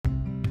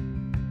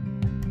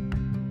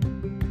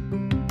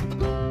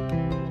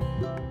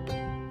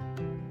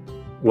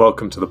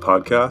Welcome to the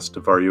podcast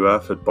of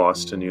RUF at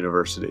Boston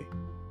University.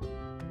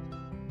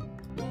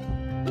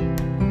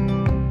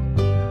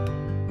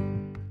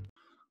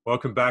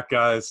 Welcome back,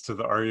 guys, to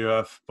the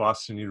RUF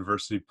Boston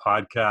University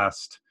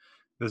podcast.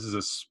 This is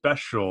a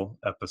special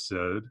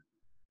episode.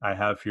 I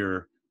have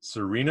here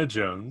Serena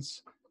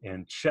Jones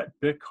and Chet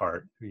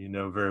Bickhart, who you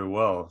know very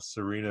well.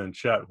 Serena and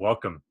Chet,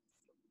 welcome.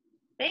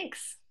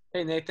 Thanks.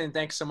 Hey, Nathan,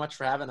 thanks so much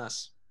for having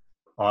us.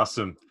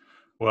 Awesome.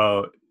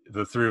 Well,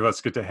 the three of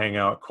us get to hang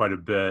out quite a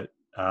bit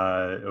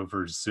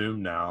over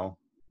Zoom now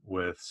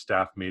with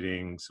staff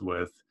meetings,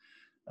 with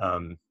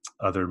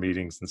other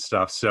meetings and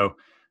stuff. So,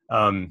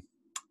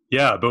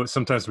 yeah, but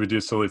sometimes we do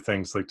silly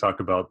things like talk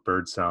about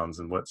bird sounds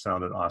and what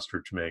sound an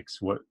ostrich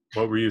makes. What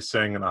were you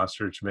saying an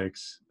ostrich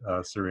makes,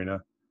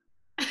 Serena?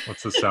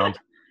 What's the sound?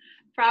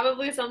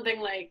 Probably something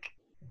like,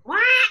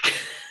 wah!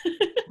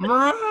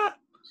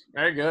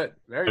 Very good.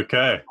 Very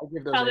okay.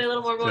 Good. Probably a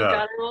little more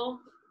guttural.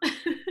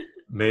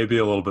 Maybe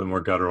a little bit more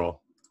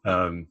guttural.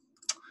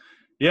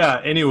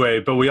 Yeah, anyway,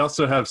 but we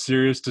also have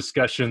serious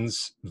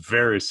discussions,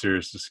 very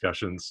serious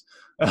discussions,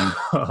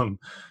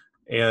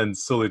 and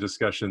silly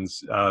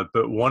discussions.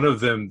 But one of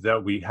them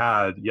that we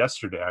had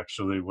yesterday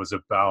actually was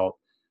about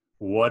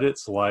what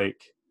it's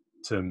like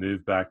to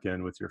move back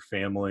in with your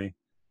family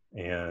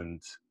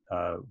and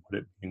what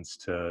it means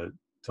to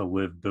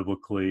live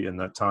biblically in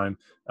that time.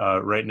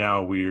 Right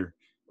now, we're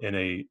in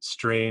a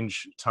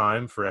strange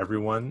time for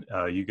everyone.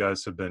 You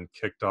guys have been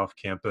kicked off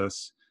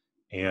campus,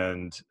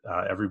 and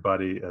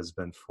everybody has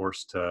been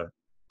forced to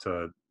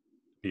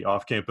be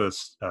off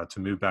campus, to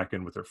move back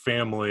in with their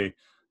family,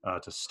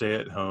 to stay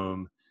at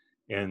home.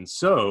 And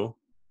so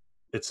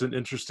it's an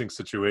interesting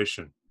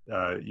situation.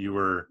 You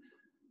were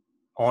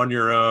on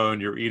your own,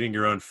 you're eating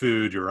your own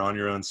food, you're on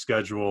your own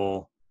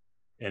schedule,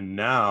 and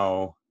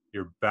now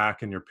you're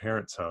back in your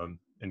parents' home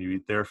and you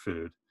eat their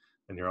food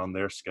and you're on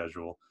their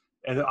schedule.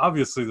 And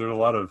obviously there are a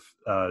lot of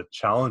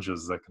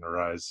challenges that can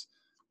arise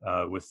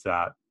with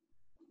that.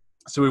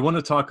 So we want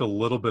to talk a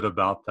little bit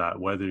about that,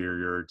 whether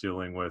you're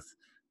dealing with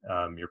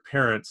your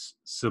parents,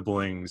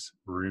 siblings,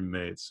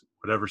 roommates,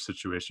 whatever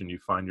situation you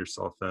find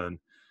yourself in.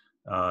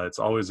 It's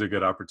always a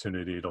good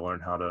opportunity to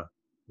learn how to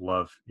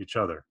love each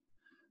other.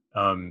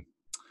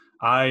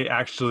 I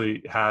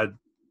actually had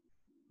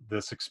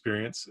this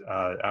experience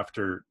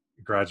after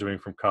graduating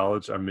from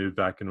college. I moved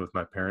back in with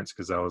my parents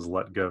because I was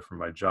let go from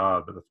my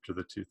job after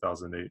the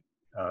 2008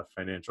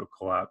 financial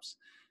collapse.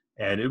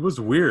 And it was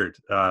weird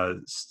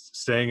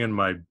staying in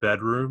my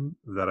bedroom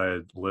that I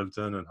had lived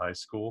in high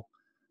school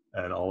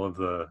and all of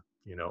the,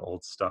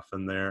 old stuff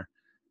in there.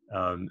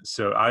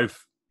 So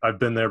I've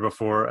been there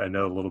before. I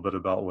know a little bit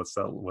about what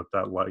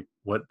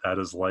that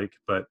is like.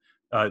 But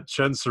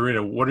Chet and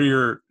Serena, what are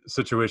your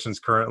situations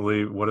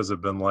currently? What has it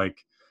been like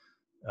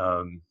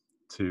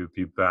to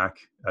be back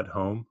at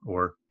home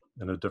or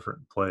in a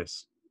different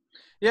place?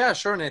 Yeah,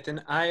 sure,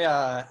 Nathan.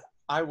 I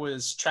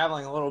was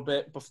traveling a little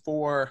bit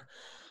before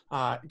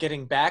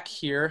getting back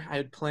here. I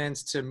had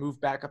plans to move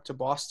back up to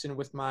Boston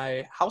with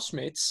my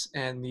housemates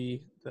and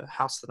the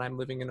house that I'm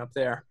living in up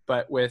there.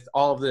 But with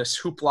all of this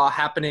hoopla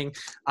happening,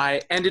 I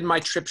ended my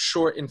trip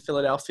short in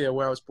Philadelphia,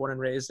 where I was born and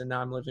raised, and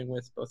now I'm living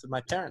with both of my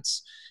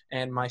parents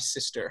and my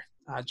sister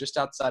just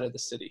outside of the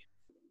city.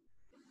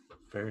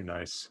 Very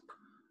nice.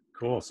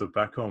 Cool. So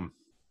back home.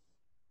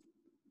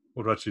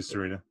 What about you,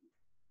 Serena?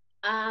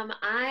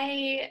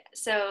 I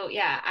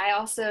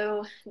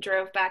also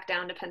drove back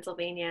down to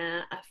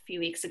Pennsylvania a few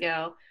weeks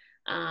ago,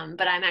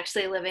 but I'm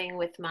actually living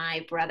with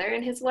my brother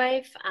and his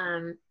wife,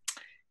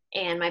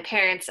 and my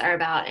parents are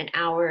about an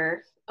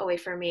hour away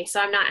from me,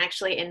 so I'm not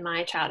actually in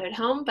my childhood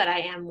home, but I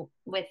am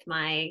with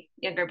my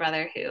younger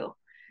brother, who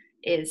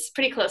is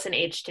pretty close in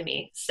age to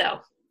me, so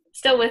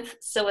still with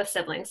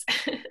siblings.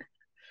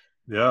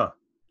 Yeah.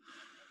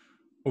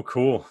 Well,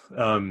 cool.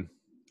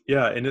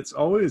 Yeah, and it's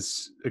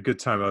always a good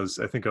time.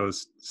 I think I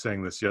was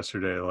saying this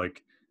yesterday,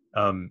 like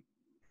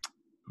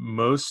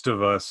most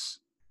of us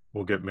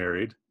will get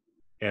married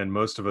and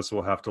most of us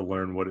will have to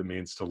learn what it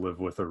means to live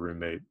with a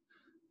roommate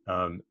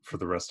for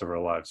the rest of our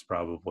lives,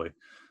 probably.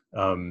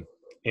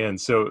 And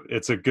so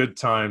it's a good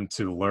time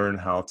to learn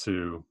how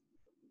to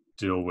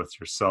deal with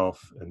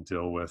yourself and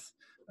deal with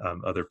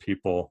other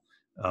people,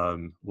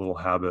 little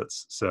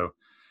habits. So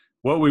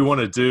what we want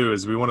to do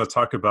is we want to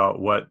talk about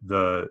what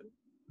the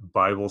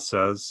Bible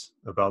says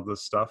about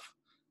this stuff,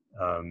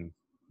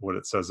 what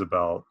it says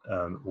about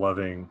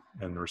loving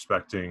and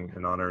respecting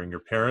and honoring your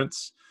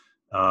parents.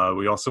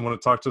 We also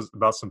want to talk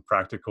about some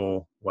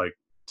practical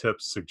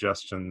tips,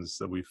 suggestions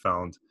that we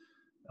found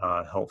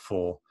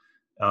helpful.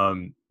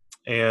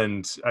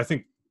 And I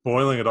think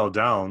boiling it all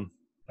down,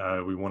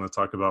 we want to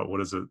talk about what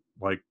is it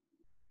like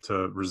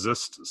to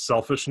resist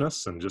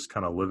selfishness and just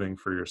kind of living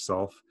for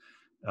yourself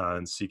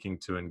and seeking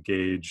to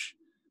engage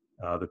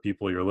the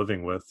people you're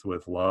living with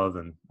love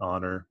and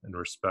honor and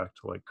respect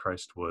like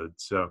Christ would.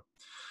 So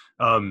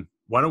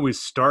why don't we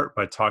start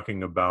by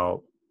talking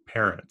about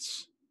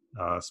parents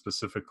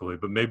specifically,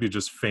 but maybe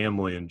just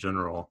family in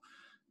general.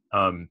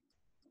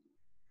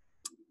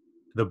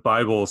 the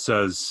Bible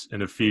says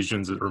in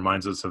Ephesians, it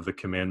reminds us of the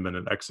commandment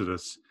in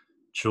Exodus,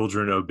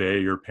 children, obey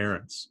your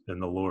parents in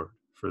the Lord,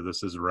 for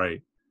this is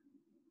right.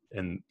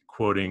 And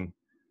quoting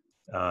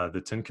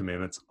the Ten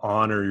Commandments,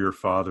 honor your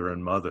father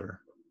and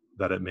mother,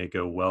 that it may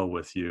go well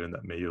with you and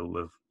that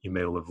you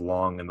may live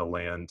long in the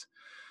land.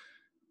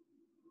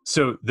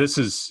 So this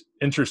is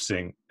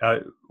interesting.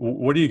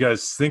 What do you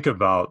guys think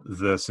about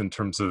this in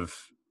terms of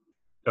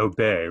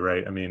obey,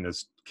 right? I mean,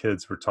 as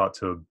kids, we're taught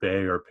to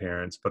obey our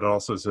parents, but it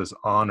also says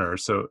honor.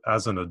 So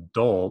as an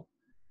adult,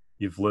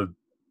 you're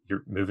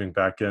moving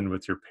back in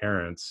with your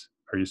parents.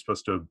 Are you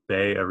supposed to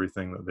obey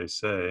everything that they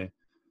say?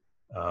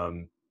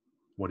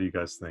 What do you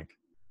guys think?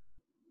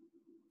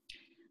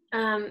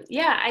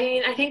 Yeah, I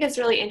mean, I think it's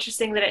really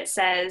interesting that it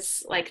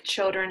says like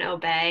children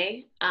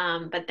obey,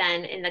 but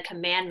then in the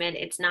commandment,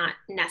 it's not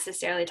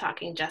necessarily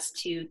talking just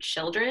to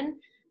children,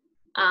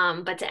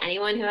 but to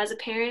anyone who has a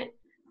parent.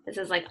 This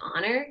is like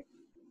honor.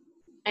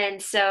 And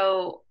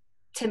so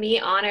to me,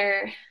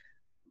 honor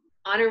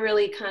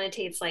really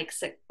connotates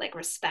like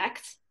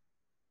respect.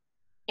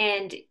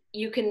 And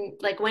you can,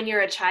 like, when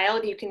you're a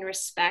child, you can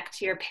respect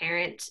your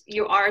parent.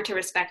 You are to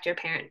respect your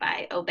parent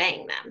by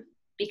obeying them,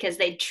 because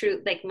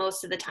like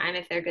most of the time,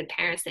 if they're good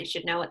parents, they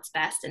should know what's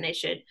best and they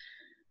should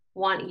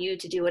want you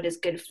to do what is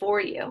good for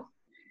you.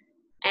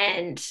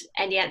 And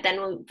yet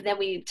then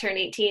we turn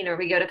 18, or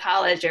we go to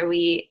college, or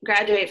we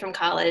graduate from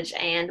college,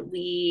 and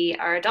we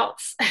are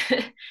adults.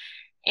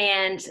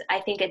 And I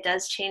think it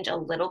does change a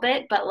little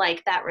bit, but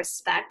like that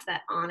respect,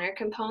 that honor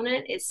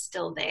component is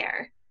still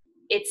there.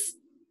 It's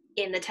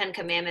in the 10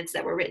 Commandments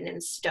that were written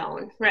in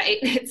stone, right?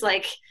 It's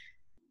like,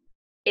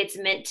 it's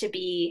meant to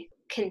be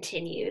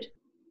continued.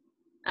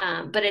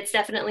 But it's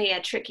definitely a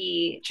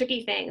tricky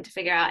thing to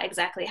figure out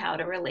exactly how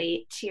to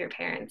relate to your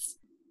parents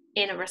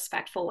in a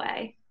respectful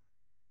way.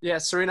 Yeah,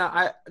 Serena,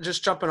 I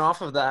just jumping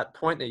off of that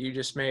point that you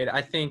just made,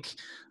 I think,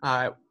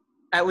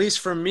 at least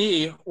for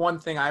me, one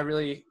thing I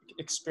really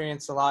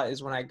experienced a lot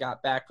is when I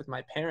got back with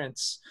my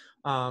parents,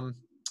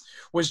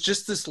 was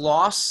just this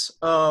loss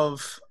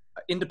of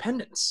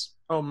independence,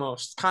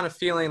 almost kind of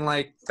feeling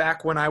like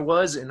back when I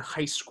was in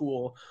high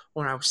school,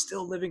 when I was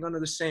still living under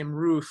the same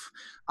roof,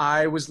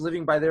 I was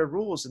living by their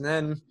rules. And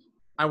then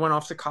I went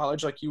off to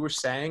college, like you were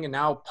saying, and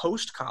now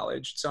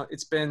post-college. So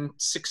it's been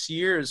 6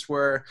 years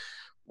where,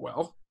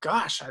 well,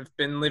 gosh, I've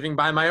been living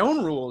by my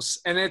own rules.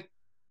 And it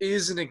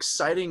is an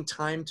exciting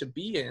time to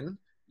be in.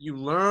 You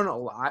learn a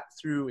lot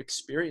through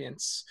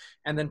experience.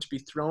 And then to be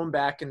thrown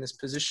back in this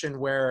position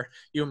where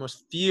you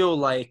almost feel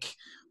like,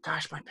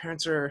 gosh, my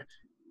parents are,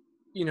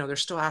 they're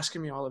still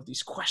asking me all of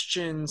these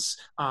questions.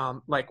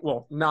 Like,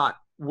 well, not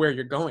where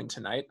you're going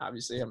tonight.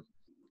 Obviously, I'm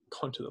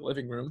going to the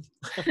living room.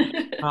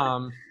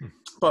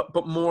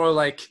 But more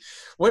like,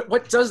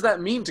 what does that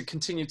mean to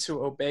continue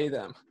to obey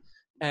them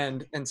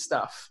and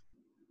stuff?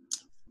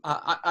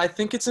 I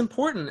think it's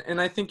important, and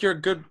I think you're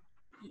good.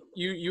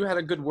 You had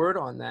a good word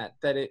on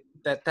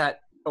that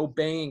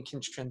obeying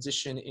can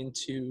transition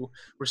into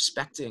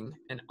respecting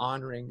and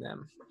honoring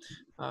them,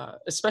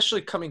 especially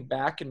coming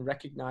back and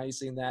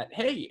recognizing that,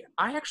 hey,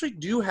 I actually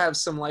do have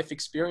some life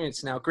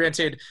experience now.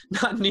 Granted,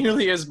 not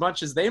nearly as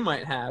much as they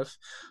might have,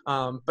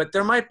 but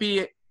there might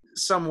be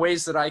some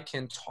ways that I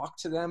can talk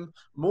to them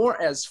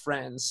more as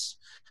friends,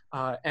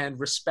 and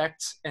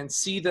respect and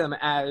see them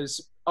as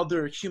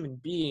other human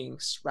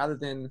beings rather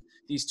than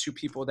these two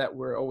people that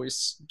were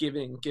always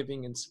giving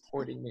and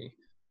supporting me.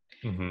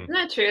 Mm-hmm. Isn't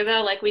that true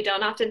though? Like, we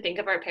don't often think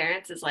of our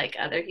parents as like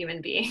other human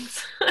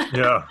beings.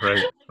 Yeah,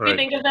 right. We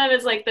think of them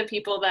as like the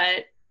people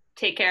that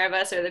take care of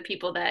us, or the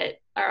people that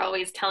are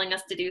always telling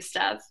us to do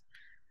stuff.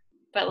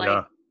 But like,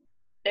 Yeah,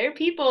 they're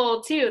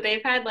people too.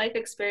 They've had life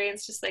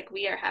experience just like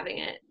we are having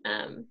it.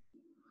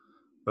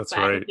 that's But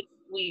I right. think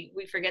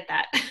we forget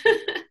that.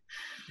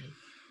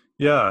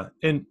 Yeah,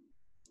 and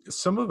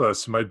some of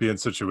us might be in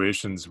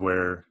situations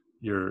where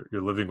you're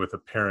living with a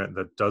parent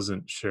that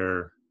doesn't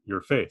share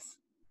your faith.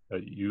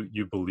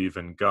 You believe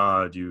in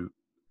God. You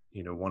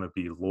want to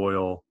be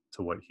loyal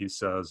to what He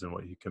says and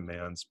what He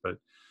commands, but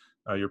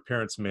your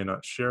parents may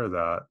not share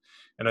that.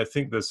 And I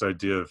think this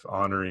idea of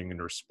honoring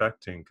and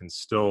respecting can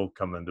still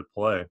come into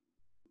play.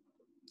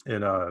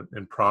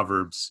 In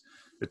Proverbs,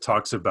 it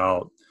talks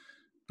about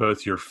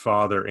both your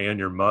father and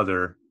your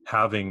mother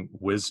having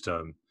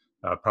wisdom.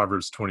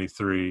 Proverbs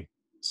 23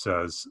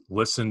 says,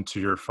 listen to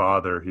your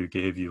father who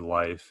gave you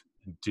life,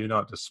 and do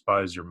not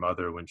despise your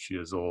mother when she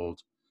is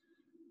old.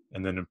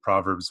 And then in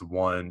Proverbs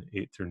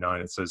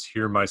 1:8-9, it says,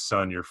 hear my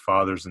son, your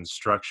father's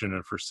instruction,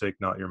 and forsake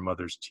not your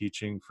mother's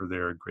teaching, for they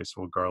are a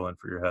graceful garland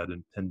for your head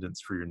and pendants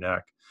for your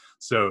neck.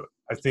 So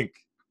I think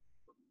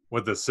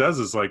what this says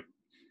is like,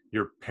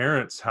 your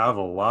parents have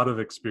a lot of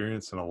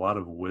experience and a lot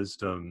of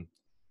wisdom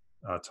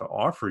to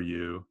offer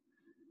you.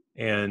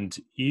 And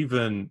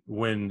even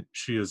when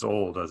she is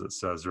old, as it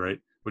says, right,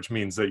 which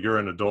means that you're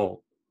an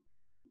adult,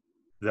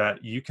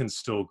 that you can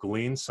still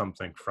glean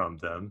something from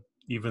them,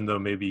 even though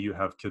maybe you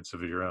have kids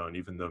of your own,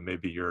 even though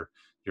maybe you're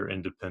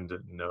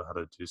independent and know how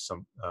to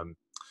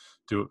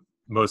do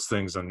most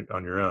things on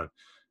your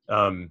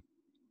own.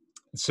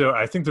 So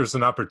I think there's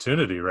an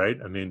opportunity, right?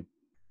 I mean,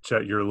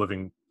 Chet, you're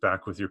living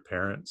back with your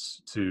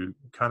parents to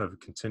kind of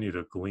continue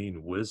to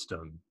glean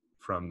wisdom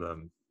from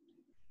them.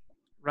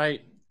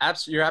 Right.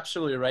 You're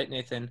absolutely right,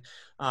 Nathan.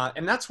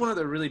 And that's one of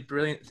the really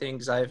brilliant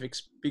things I've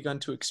begun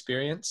to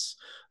experience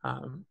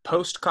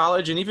post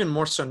college, and even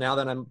more so now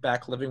that I'm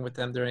back living with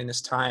them during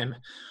this time.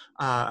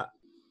 Uh,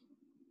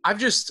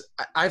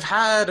 I've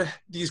had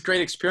these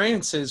great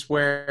experiences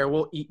where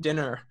we'll eat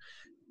dinner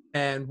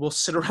and we'll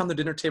sit around the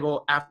dinner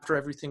table after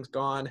everything's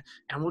gone,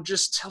 and we'll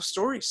just tell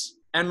stories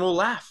and we'll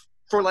laugh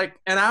for like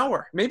an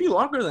hour, maybe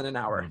longer than an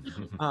hour.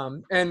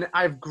 And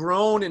I've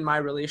grown in my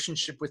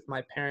relationship with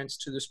my parents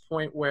to this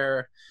point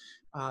where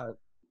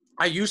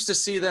I used to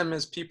see them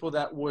as people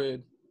that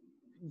would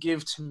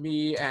give to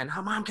me and,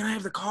 oh, Mom, can I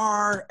have the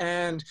car?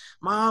 And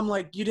Mom,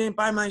 like, you didn't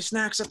buy my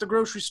snacks at the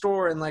grocery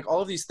store, and like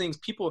all of these things,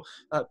 people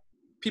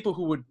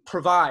who would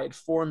provide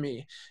for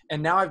me.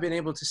 And now I've been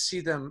able to see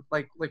them,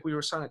 like we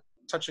were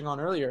touching on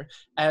earlier,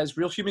 as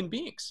real human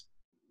beings.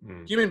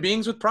 Human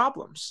beings with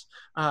problems,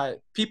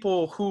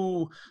 people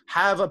who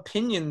have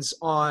opinions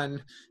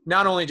on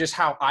not only just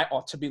how I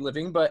ought to be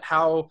living, but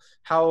how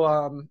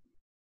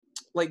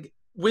like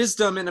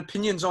wisdom and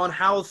opinions on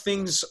how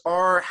things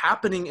are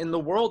happening in the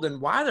world and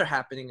why they're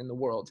happening in the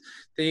world.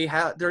 They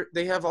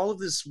have all of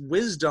this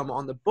wisdom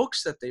on the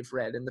books that they've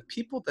read and the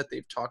people that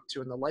they've talked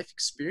to and the life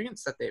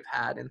experience that they've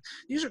had. And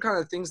these are kind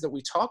of the things that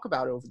we talk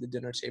about over the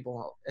dinner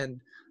table. And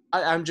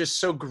I'm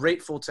just so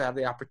grateful to have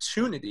the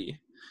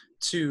opportunity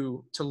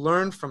to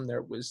learn from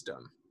their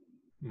wisdom.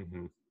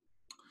 Mm-hmm.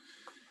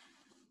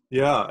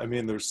 Yeah, I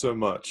mean, there's so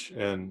much.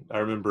 And I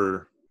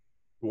remember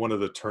one of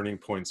the turning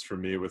points for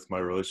me with my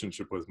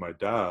relationship with my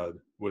dad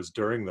was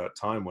during that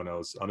time when I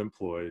was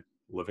unemployed,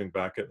 living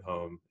back at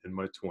home in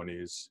my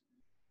 20s.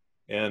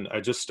 And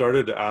I just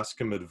started to ask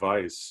him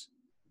advice,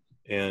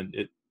 and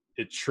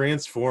it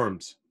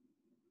transformed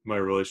my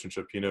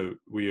relationship. You know,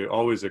 we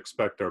always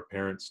expect our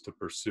parents to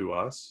pursue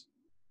us.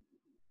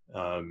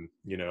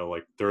 You know,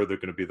 like they're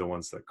going to be the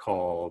ones that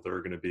call,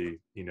 they're going to be,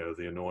 you know,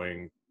 the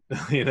annoying,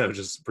 you know,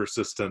 just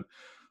persistent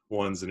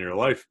ones in your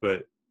life.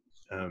 But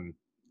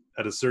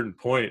at a certain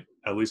point,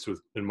 at least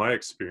in my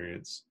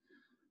experience,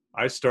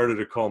 I started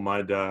to call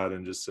my dad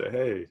and just say,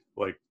 hey,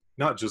 like,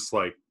 not just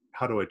like,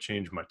 how do I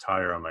change my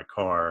tire on my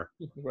car?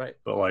 Right.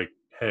 But like,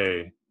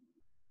 hey,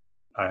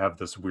 I have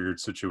this weird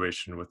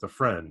situation with a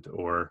friend,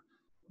 or,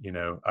 you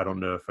know, I don't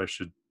know if I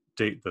should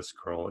date this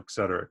girl, et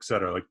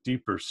cetera, like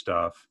deeper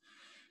stuff.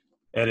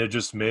 And it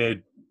just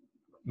made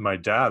my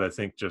dad, I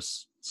think,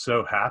 just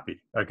so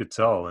happy. I could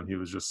tell. And he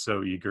was just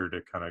so eager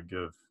to kind of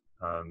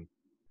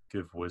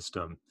give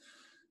wisdom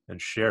and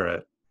share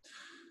it.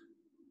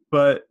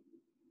 But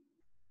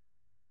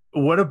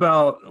what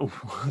about,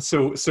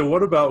 so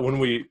what about when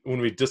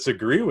we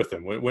disagree with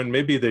them, when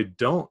maybe they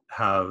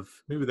have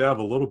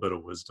a little bit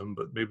of wisdom,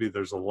 but maybe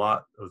there's a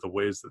lot of the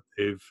ways that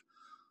they've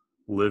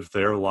lived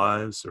their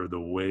lives, or the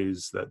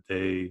ways that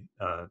they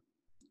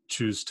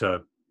choose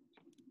to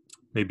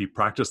maybe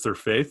practice their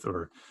faith,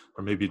 or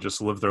maybe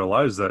just live their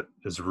lives, that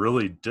is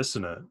really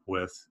dissonant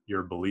with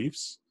your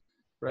beliefs,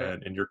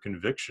 right, and your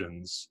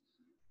convictions.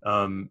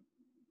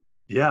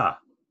 Yeah.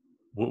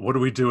 What do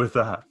we do with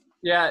that?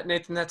 Yeah,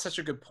 Nathan, that's such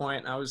a good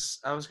point. I was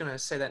going to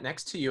say that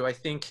next to you. I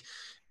think,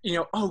 you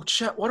know, oh,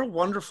 Chet, what a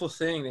wonderful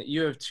thing that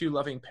you have two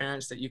loving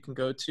parents that you can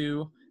go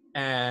to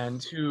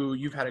and who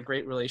you've had a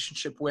great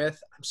relationship with.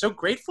 I'm so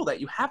grateful that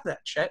you have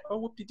that, Chet. Oh,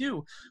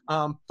 whoop-de-doo.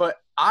 But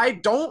I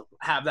don't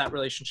have that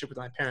relationship with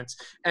my parents.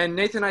 And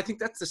Nathan, I think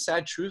that's the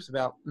sad truth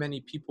about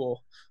many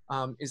people,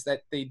 is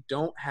that they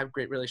don't have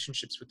great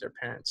relationships with their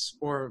parents,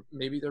 or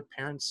maybe their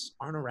parents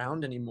aren't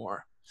around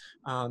anymore.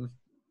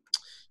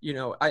 You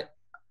know,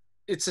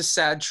 it's a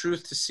sad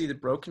truth to see the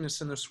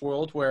brokenness in this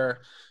world, where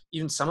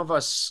even some of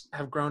us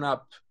have grown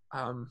up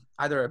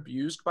either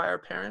abused by our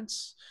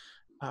parents,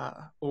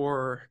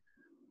 or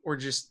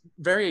just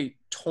very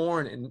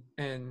torn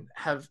and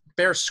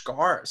bear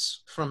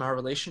scars from our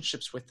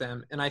relationships with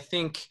them. And I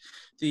think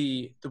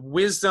the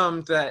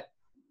wisdom that,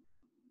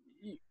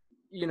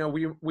 you know,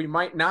 we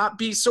might not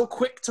be so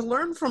quick to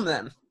learn from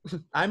them.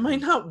 I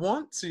might not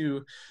want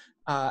to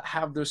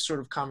have those sort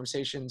of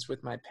conversations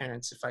with my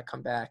parents if I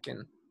come back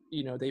and,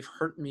 you know, they've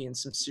hurt me in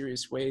some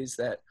serious ways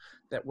that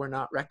we're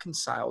not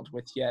reconciled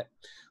with yet.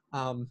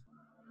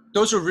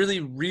 Those are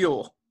really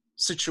real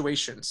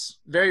situations,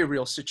 very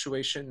real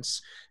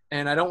situations.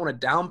 And I don't want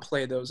to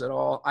downplay those at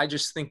all. I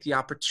just think the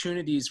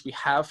opportunities we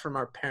have from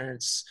our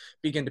parents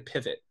begin to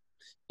pivot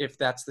if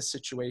that's the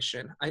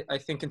situation. I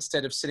think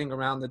instead of sitting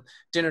around the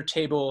dinner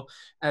table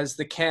as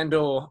the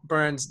candle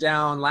burns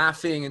down,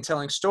 laughing and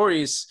telling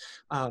stories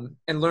and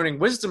learning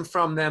wisdom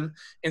from them,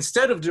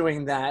 instead of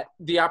doing that,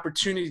 the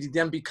opportunity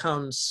then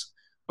becomes,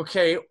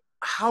 okay,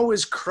 how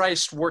is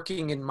Christ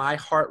working in my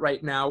heart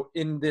right now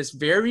in this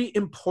very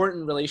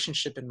important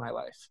relationship in my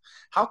life?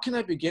 How can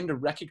I begin to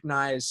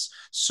recognize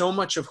so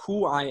much of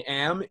who I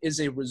am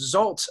is a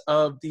result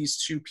of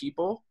these two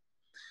people?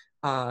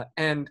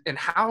 And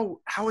how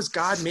is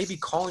God maybe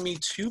calling me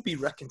to be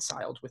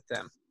reconciled with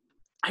them?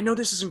 I know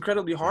this is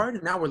incredibly hard,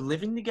 and now we're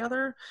living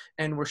together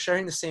and we're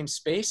sharing the same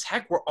space.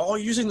 Heck, we're all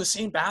using the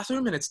same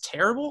bathroom and it's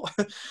terrible.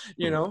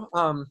 you know,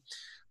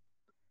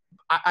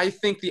 I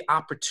think the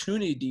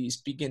opportunities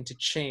begin to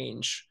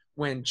change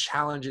when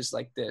challenges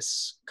like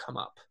this come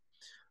up.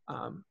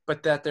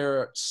 But that there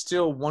are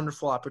still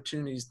wonderful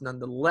opportunities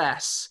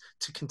nonetheless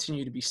to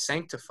continue to be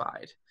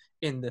sanctified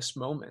in this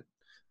moment.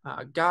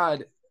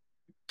 God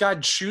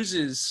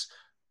chooses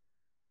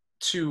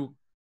to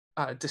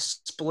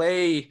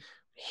display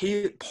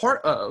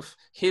part of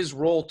his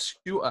role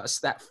to us,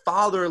 that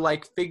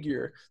father-like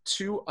figure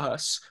to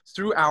us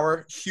through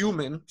our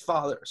human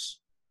fathers,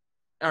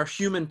 our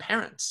human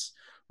parents,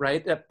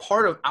 right? That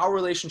part of our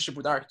relationship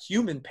with our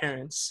human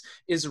parents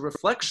is a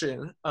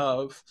reflection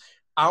of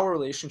our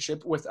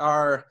relationship with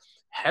our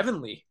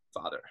heavenly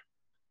Father.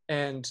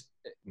 And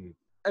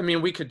I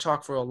mean, we could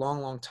talk for a long,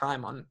 long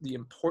time on the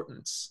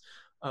importance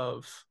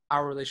of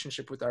our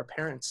relationship with our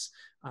parents.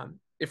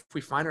 If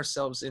we find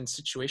ourselves in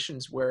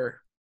situations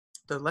where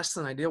they're less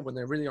than ideal, when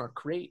they really aren't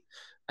great,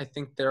 I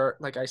think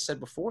like I said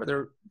before,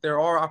 there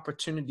are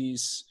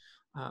opportunities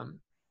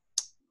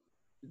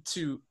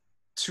to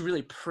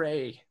really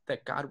pray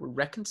that God would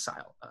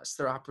reconcile us.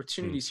 There are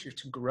opportunities here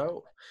to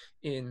grow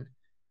in,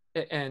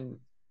 and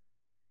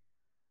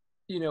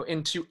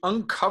and to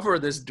uncover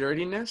this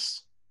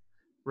dirtiness,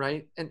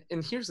 right?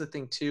 And here's the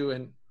thing too,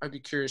 and I'd be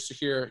curious to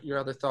hear your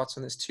other thoughts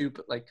on this too,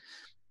 but like,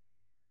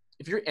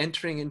 if you're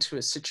entering into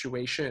a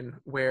situation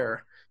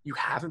where you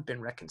haven't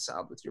been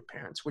reconciled with your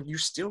parents, when you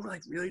still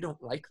like really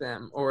don't like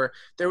them, or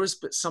there was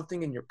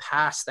something in your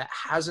past that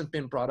hasn't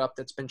been brought up,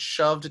 that's been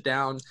shoved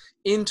down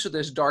into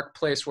this dark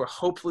place where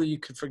hopefully you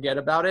could forget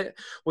about it.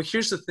 Well,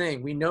 here's the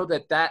thing. We know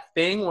that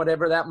thing,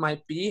 whatever that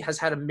might be, has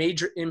had a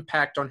major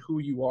impact on who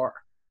you are.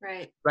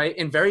 Right.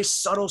 In very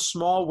subtle,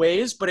 small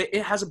ways, but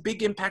it has a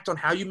big impact on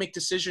how you make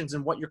decisions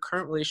and what your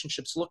current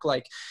relationships look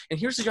like. And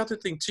here's the other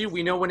thing too.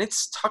 We know when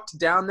it's tucked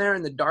down there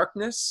in the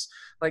darkness,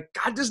 like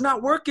God does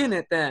not work in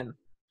it then.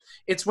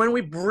 It's when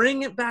we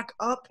bring it back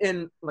up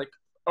and like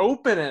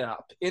open it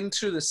up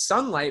into the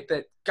sunlight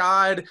that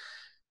God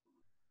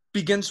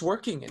begins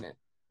working in it.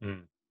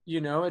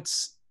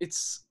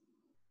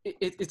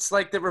 It's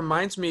like, that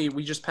reminds me,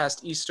 we just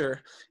passed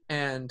Easter,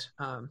 and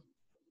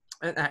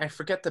I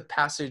forget the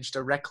passage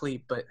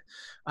directly, but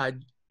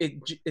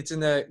it's in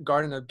the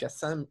Garden of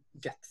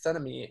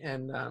Gethsemane,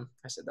 and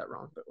I said that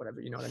wrong, but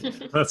whatever, you know what I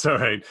mean. That's all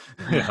right.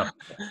 Yeah.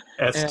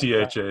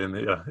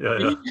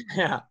 STHA.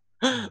 Yeah.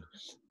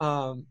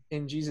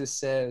 And Jesus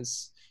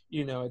says,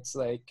 it's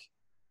like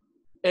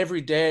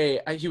every day,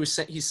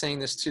 he's saying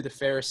this to the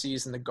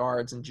Pharisees and the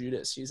guards and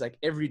Judas. He's like,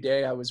 every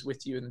day I was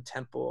with you in the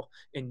temple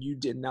and you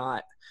did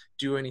not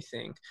do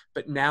anything,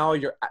 but now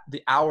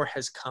the hour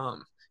has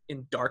come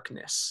in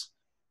darkness,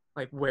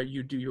 like where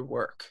you do your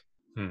work.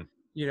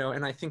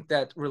 And I think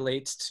that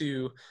relates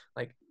to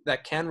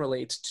can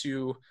relate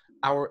to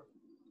our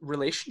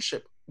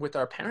relationship with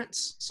our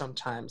parents.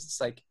 Sometimes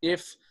it's like,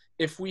 if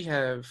we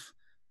have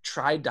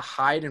tried to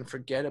hide and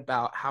forget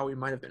about how we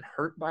might have been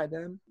hurt by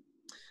them,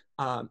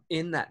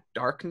 in that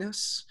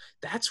darkness,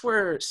 that's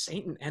where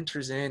Satan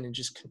enters in and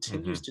just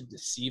continues to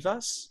deceive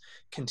us,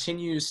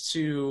 continues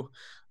to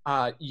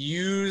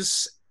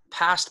use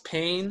past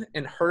pain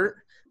and hurt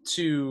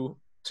to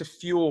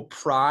fuel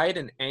pride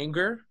and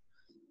anger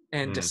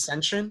and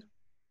dissension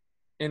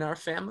in our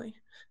family.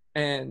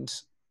 And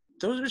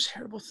those are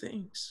terrible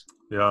things.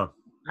 Yeah.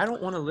 I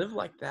don't want to live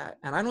like that.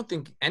 And I don't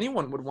think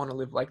anyone would want to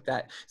live like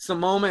that. It's the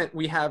moment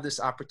we have this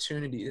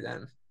opportunity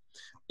then,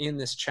 in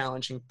this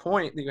challenging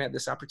point, that you have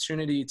this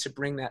opportunity to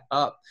bring that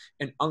up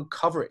and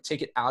uncover it,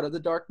 take it out of the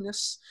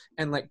darkness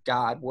and let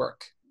God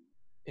work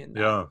in that.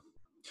 Yeah.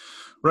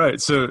 Right.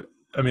 So,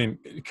 I mean,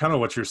 kind of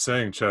what you're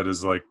saying, Chad,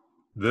 is like,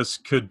 this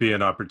could be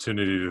an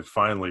opportunity to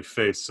finally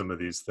face some of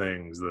these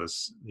things,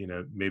 this,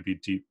 maybe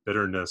deep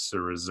bitterness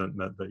or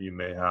resentment that you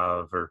may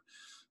have, or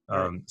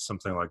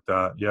something like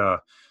that. Yeah.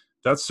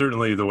 That's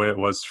certainly the way it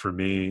was for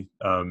me.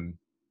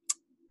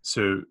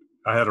 So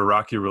I had a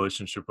rocky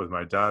relationship with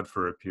my dad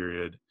for a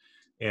period.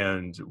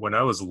 And when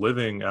I was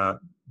living at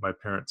my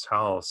parents'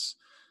 house,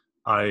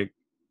 I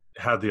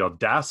had the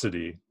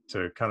audacity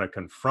to kind of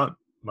confront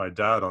my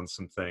dad on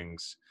some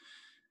things.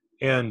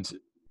 And,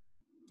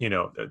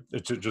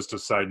 just a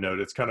side note,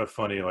 it's kind of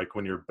funny, like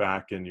when you're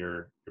back in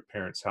your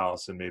parents'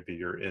 house and maybe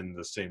you're in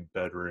the same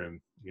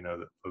bedroom,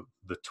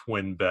 the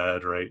twin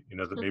bed, right?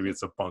 That maybe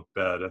it's a bunk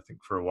bed. I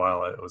think for a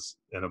while I was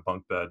in a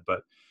bunk bed,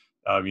 but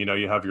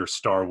you have your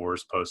Star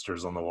Wars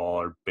posters on the wall,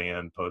 or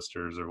band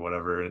posters or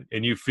whatever,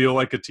 and you feel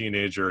like a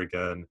teenager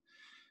again.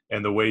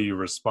 And the way you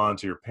respond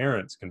to your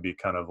parents can be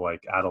kind of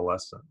like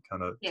adolescent,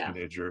 kind of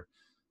teenager,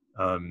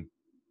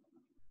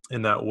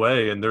 in that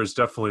way. And there's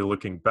definitely,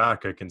 looking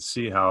back, I can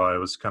see how I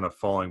was kind of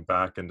falling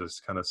back into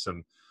kind of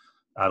some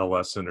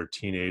adolescent or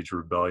teenage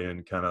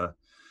rebellion kind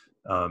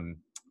of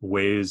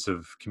ways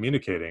of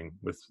communicating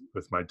with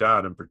my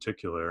dad in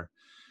particular.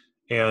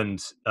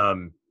 And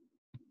I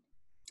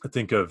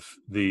think of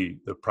the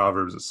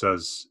Proverbs that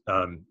says,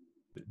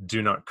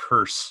 do not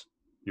curse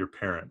your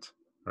parent,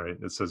 right?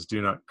 It says,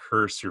 do not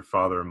curse your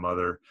father and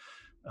mother.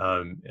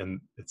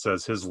 And it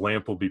says his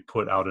lamp will be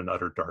put out in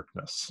utter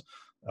darkness.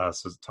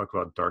 So talk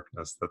about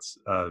darkness. That's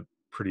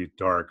pretty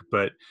dark.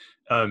 But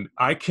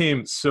I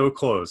came so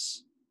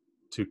close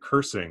to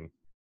cursing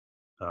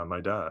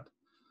my dad,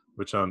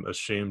 which I'm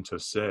ashamed to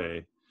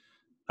say.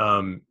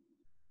 And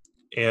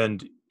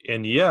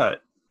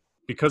yet,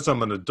 because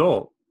I'm an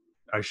adult,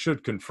 I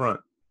should confront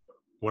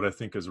what I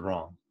think is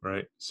wrong,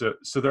 right? So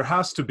there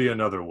has to be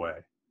another way.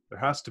 There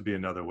has to be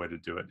another way to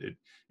do it.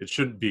 It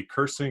shouldn't be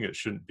cursing. It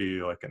shouldn't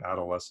be like an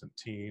adolescent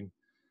teen.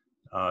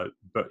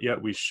 But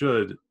yet we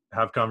should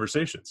have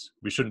conversations.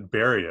 We shouldn't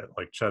bury it,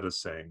 like Chet is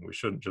saying. We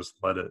shouldn't just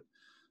let it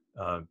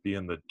be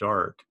in the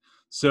dark.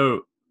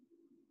 So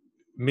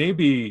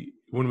maybe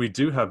when we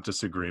do have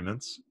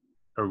disagreements,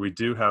 or we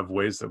do have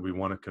ways that we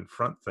want to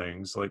confront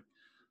things, like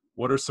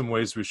what are some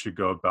ways we should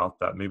go about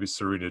that? Maybe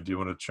Serena, do you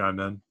want to chime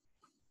in?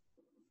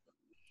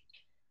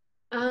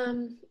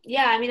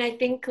 Yeah, I mean, I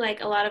think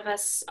like a lot of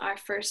us, our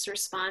first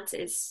response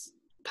is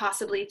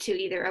possibly to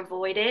either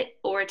avoid it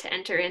or to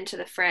enter into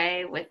the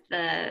fray with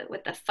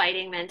the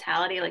fighting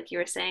mentality, like you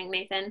were saying,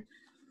 Nathan.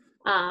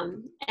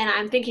 And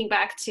I'm thinking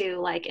back to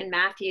like in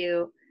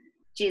Matthew,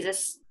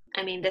 Jesus,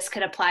 I mean, this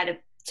could apply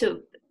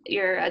to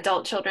your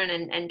adult children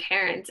and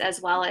parents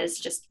as well as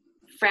just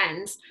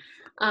friends,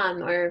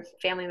 or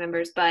family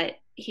members, but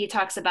he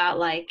talks about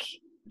like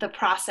the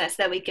process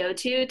that we go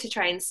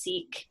try and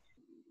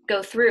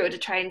go through to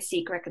try and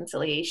seek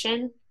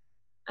reconciliation,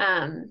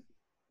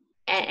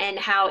 and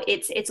how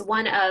it's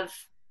one of,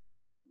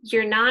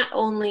 you're not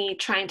only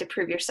trying to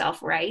prove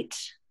yourself right,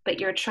 but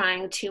you're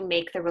trying to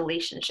make the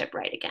relationship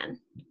right again.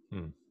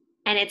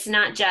 And it's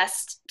not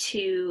just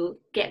to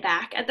get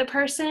back at the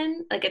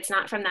person, like it's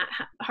not from that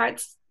heart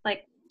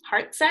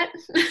set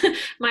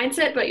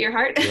mindset, but your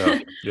heart.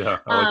 Yeah,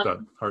 I like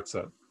that heart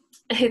set.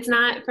 It's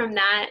not from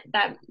that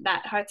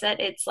heart set.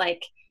 It's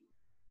like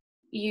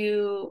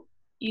you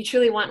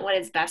truly want what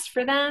is best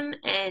for them,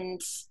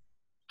 and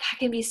that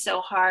can be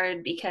so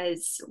hard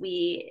because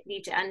we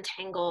need to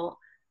untangle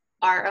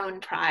our own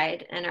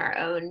pride and our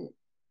own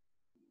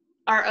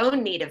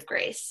need of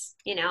grace,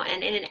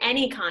 and in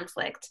any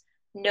conflict,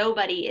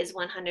 nobody is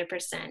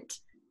 100%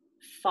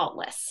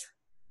 faultless,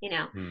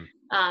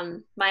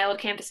 My old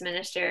campus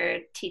minister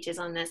teaches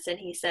on this, and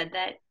he said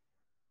that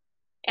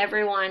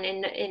everyone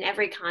in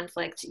every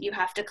conflict, you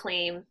have to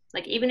claim,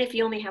 like, even if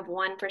you only have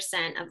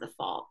 1% of the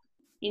fault,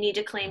 you need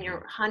to claim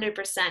your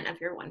 100% of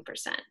your 1%.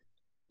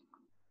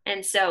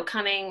 And so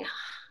coming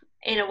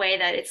in a way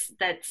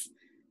that's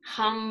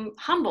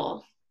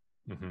humble,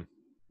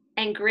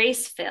 and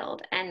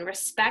grace-filled and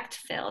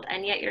respect-filled,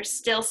 and yet you're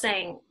still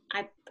saying,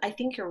 I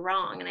think you're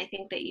wrong, and I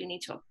think that you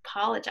need to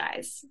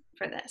apologize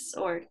for this,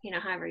 or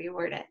however you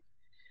word it.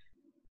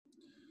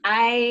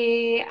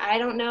 I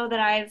don't know that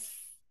I've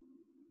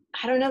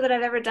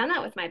ever done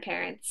that with my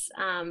parents,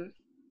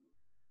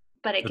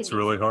 but it's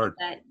really hard.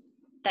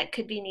 That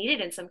could be needed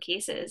in some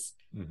cases.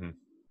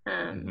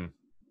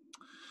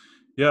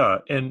 Yeah,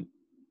 and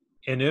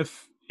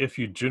if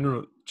you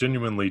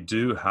genuinely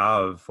do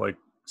have like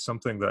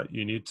something that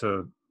you need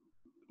to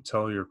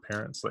tell your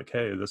parents, like,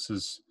 hey, this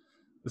is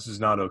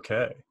not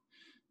okay.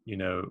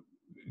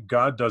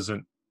 God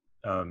doesn't,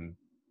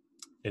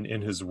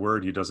 in his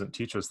word, he doesn't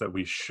teach us that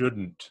we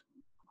shouldn't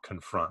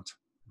confront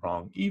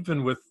wrong,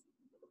 even with,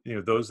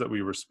 those that we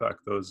respect,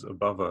 those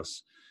above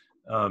us.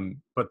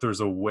 But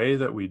there's a way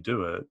that we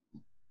do it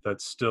that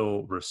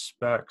still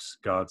respects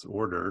God's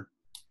order.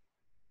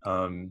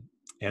 And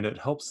it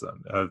helps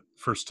them.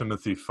 1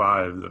 Timothy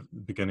 5, the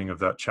beginning of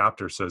that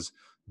chapter says,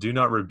 do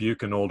not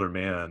rebuke an older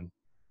man,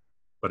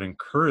 but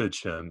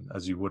encourage him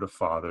as you would a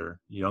father,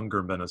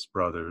 younger men as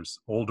brothers,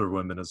 older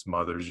women as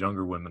mothers,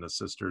 younger women as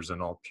sisters,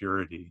 in all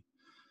purity.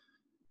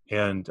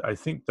 And I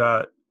think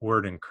that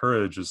word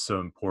encourage is so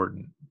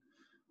important,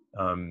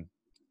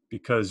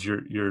 because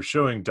you're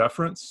showing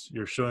deference,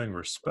 you're showing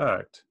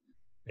respect,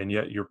 and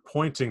yet you're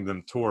pointing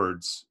them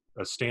towards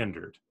a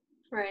standard,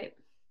 right,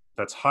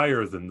 that's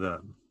higher than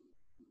them.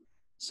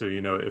 So,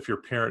 if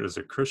your parent is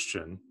a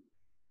Christian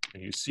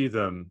and you see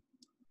them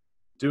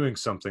doing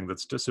something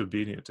that's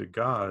disobedient to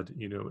God,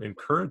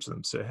 encourage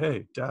them, say,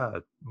 hey,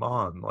 dad,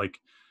 mom, like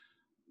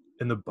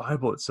in the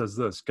Bible, it says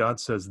this,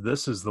 God says,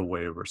 this is the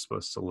way we're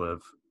supposed to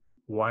live.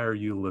 Why are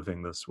you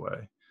living this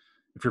way?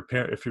 If your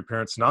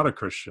parent's not a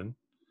Christian,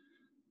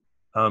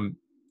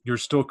 you're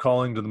still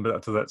calling to them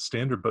to that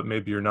standard, but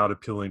maybe you're not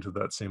appealing to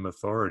that same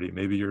authority.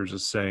 Maybe you're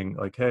just saying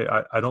like, hey,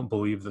 I don't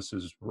believe this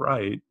is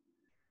right.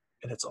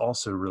 And it's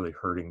also really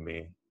hurting me,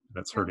 and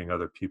it's hurting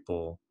other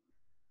people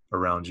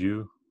around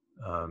you.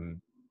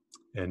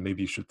 And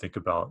maybe you should think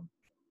about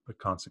the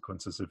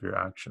consequences of your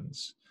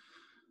actions.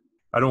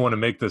 I don't want to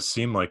make this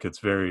seem like it's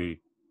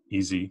very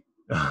easy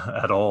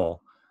at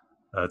all.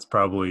 It's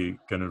probably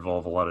going to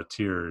involve a lot of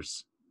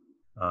tears,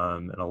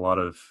 and a lot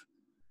of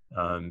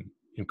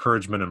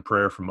encouragement and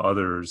prayer from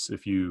others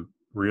if you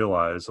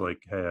realize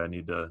like, hey, I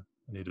need to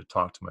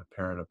talk to my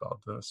parent about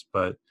this.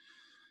 But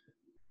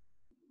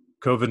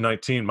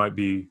COVID-19 might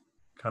be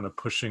kind of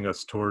pushing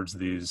us towards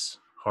these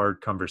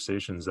hard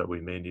conversations that we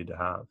may need to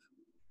have.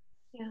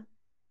 Yeah.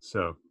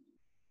 So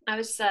I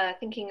was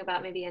thinking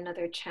about maybe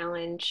another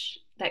challenge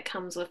that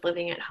comes with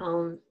living at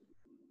home.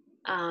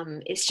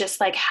 Is just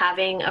like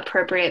having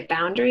appropriate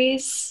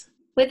boundaries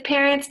with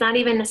parents, not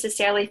even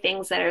necessarily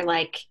things that are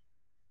like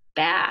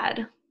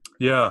bad.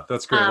 yeah,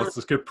 that's great. Um,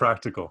 Let's get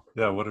practical.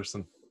 Yeah. What are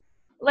some,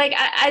 like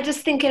I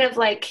just thinking of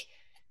like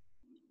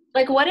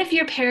what if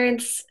your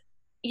parents,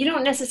 you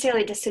don't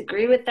necessarily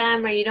disagree with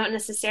them or you don't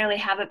necessarily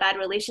have a bad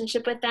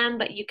relationship with them,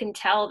 but you can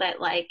tell that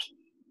like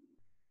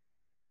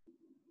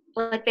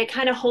they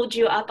kind of hold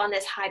you up on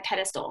this high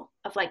pedestal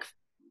of like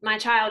my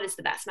child is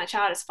the best, my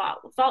child is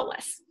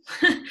faultless.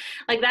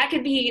 Like that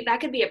could be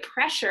a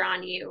pressure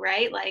on you,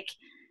 right? Like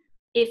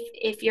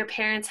if your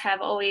parents have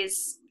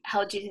always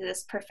held you to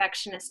this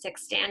perfectionistic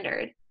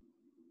standard,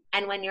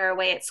 and when you're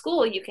away at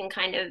school you can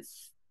kind of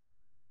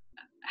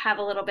have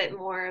a little bit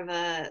more of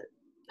a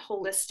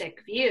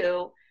holistic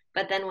view,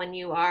 but then when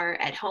you are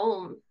at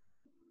home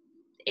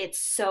it's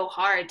so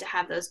hard to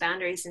have those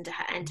boundaries and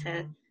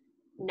to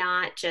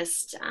not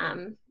just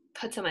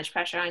put so much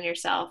pressure on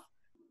yourself.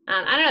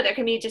 I don't know, there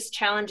can be just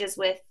challenges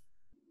with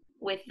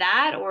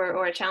that,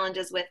 or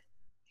challenges with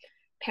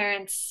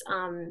parents,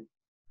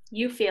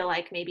 you feel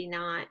like maybe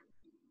not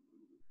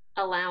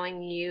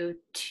allowing you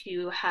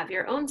to have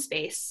your own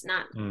space,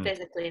 not mm,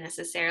 physically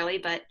necessarily,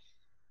 but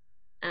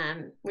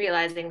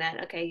realizing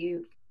that okay,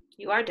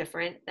 you are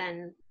different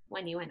than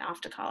when you went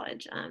off to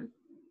college.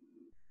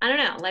 I don't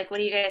know, like what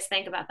do you guys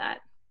think about that?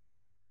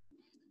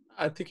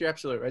 I think you're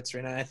absolutely right,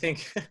 Serena. I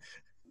think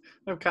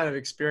I've kind of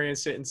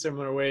experienced it in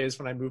similar ways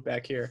when I moved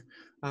back here.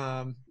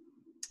 Um,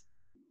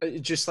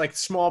 just like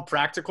small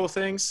practical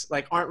things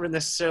like aren't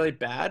necessarily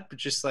bad, but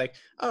just like,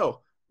 oh,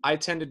 I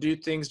tend to do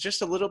things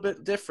just a little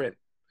bit different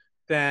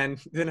than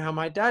how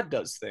my dad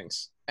does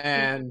things.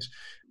 And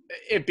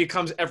it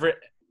becomes ever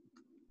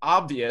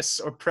obvious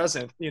or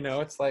present,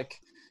 it's like,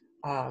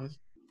 um,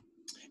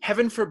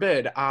 heaven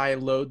forbid I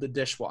load the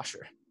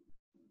dishwasher.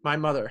 My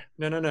mother,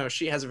 no,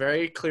 she has a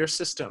very clear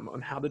system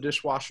on how the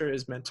dishwasher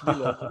is meant to be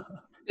loaded.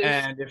 Oof.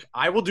 And if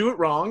I will do it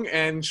wrong,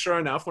 and sure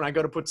enough, when I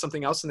go to put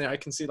something else in there, I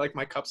can see like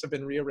my cups have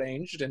been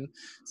rearranged, and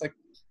it's like,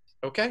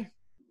 okay,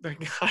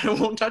 like, I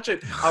won't touch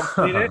it. I'll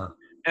clean it,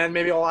 and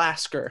maybe I'll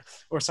ask her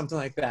or something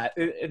like that.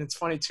 And it's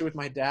funny too with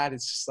my dad.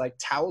 It's just like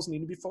towels need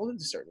to be folded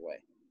a certain way.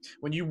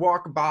 When you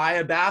walk by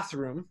a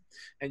bathroom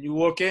and you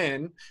look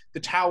in, the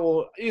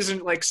towel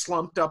isn't like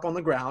slumped up on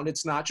the ground.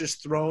 It's not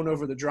just thrown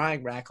over the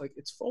drying rack. Like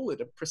it's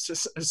folded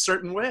a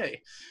certain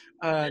way.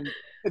 And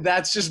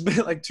that's just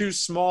been like two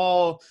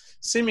small,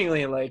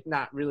 seemingly like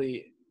not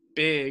really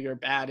big or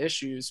bad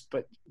issues,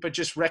 but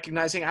just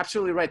recognizing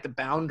absolutely right the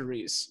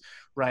boundaries,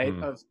 right,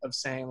 mm, of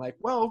saying like,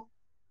 well,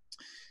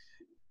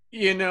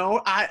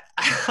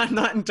 I'm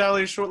not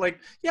entirely sure. Like,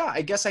 yeah,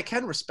 I guess I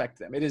can respect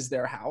them. It is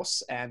their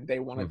house and they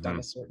want it done mm-hmm.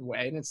 a certain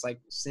way. And it's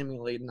like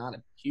seemingly not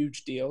a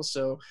huge deal.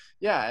 So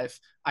yeah, if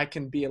I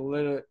can be a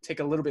little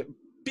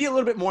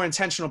bit more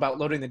intentional about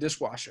loading the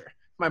dishwasher.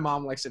 My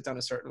mom likes it done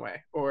a certain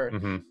way, or,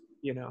 Mm-hmm.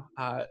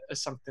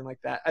 something like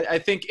that. I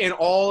think in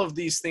all of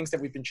these things that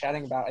we've been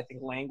chatting about, I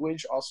think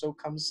language also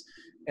comes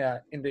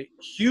into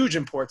huge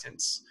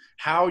importance.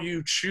 How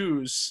you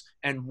choose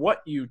and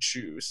what you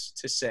choose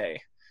to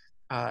say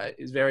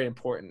is very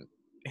important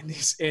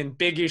in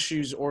big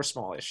issues or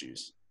small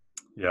issues.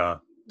 Yeah,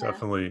 Yeah.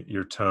 definitely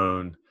your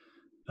tone,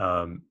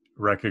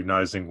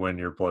 recognizing when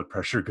your blood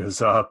pressure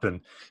goes up,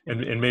 and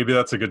maybe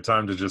that's a good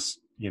time to just,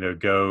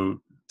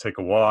 go take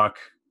a walk,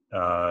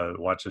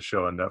 watch a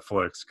show on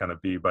Netflix, kind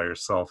of be by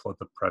yourself, let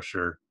the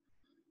pressure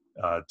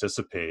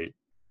dissipate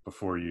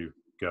before you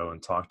go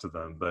and talk to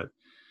them. But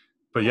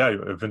yeah,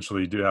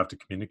 eventually you do have to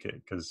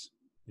communicate because,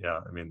 yeah,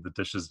 I mean, the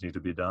dishes need to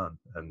be done.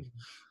 And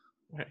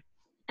Right.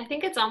 I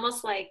think it's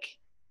almost like,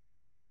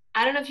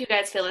 I don't know if you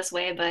guys feel this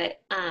way, but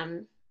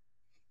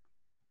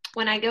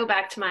when I go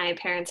back to my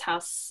parents'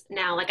 house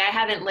now, like I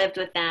haven't lived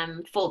with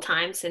them full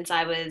time since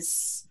I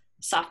was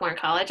sophomore in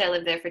college. I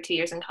lived there for 2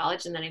 years in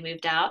college, and then I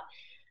moved out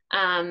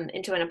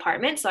into an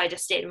apartment. So I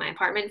just stayed in my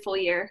apartment full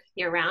year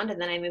round, and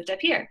then I moved up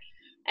here.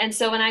 And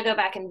so when I go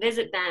back and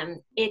visit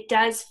them, it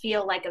does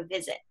feel like a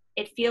visit.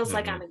 It feels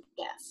like I'm mhm,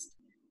 a guest.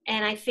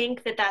 And I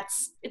think that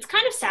it's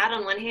kind of sad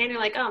on one hand.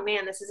 You're like, oh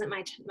man, this isn't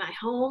my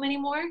home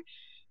anymore.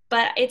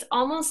 But it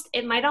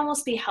might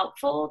almost be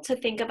helpful to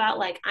think about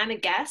like I'm a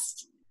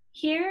guest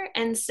here.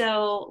 And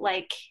so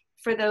like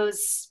for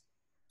those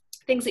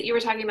things that you were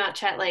talking about,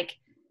 Chet, like,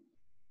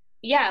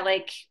 yeah,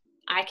 like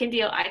I can do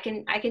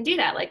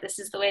that. Like this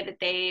is the way that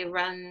they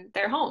run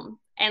their home.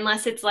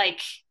 Unless it's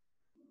like,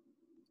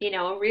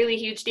 a really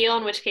huge deal,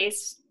 in which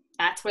case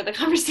that's where the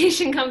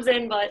conversation comes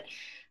in.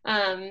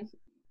 Um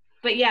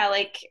but yeah,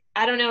 like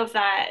I don't know if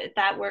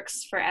that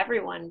works for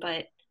everyone,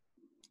 but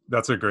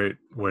that's a great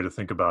way to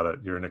think about it.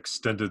 You're an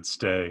extended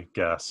stay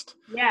guest.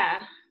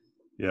 yeah.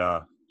 Yeah,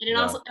 And it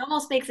yeah, also it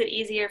almost makes it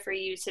easier for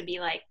you to be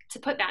like to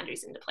put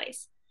boundaries into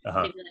place. To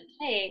uh-huh. be like,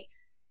 hey,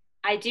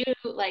 I do,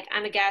 like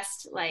I'm a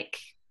guest, like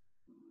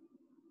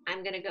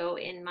I'm gonna go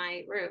in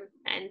my room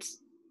and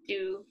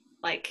do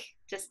like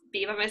just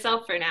be by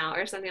myself for now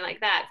or something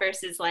like that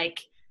versus like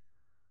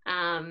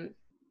um,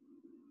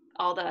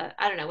 all the,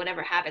 I don't know,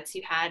 whatever habits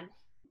you had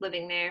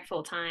living there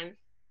full time.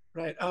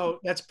 Right. Oh,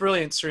 that's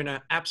brilliant,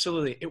 Serena.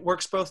 Absolutely. It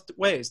works both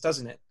ways,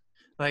 doesn't it?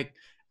 Like,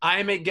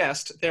 I'm a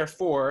guest,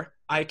 therefore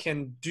I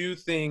can do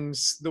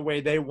things the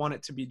way they want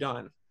it to be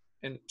done,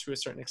 and to a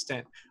certain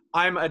extent.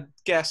 I'm a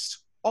guest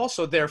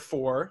also,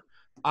 therefore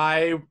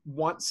I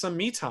want some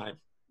me time,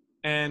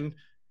 and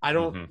I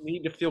don't Hmm.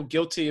 need to feel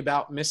guilty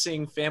about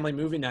missing family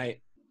movie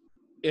night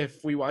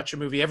if we watch a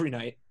movie every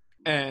night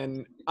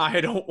and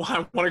I don't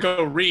I want to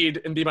go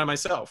read and be by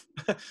myself.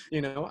 I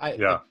Yeah.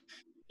 like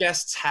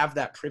guests have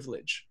that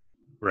privilege.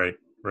 Right.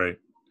 Right.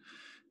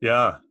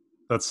 Yeah,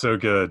 that's so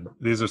good.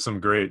 These are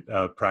some great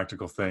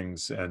practical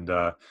things. And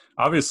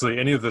obviously,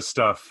 any of this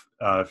stuff,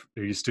 for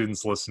you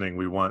students listening,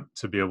 we want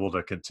to be able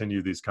to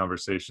continue these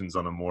conversations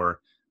on a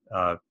more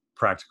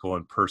practical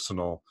and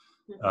personal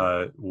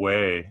Mm-hmm.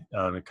 way,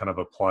 and kind of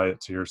apply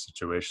it to your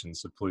situation.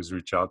 So please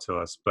reach out to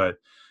us. But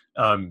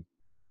um,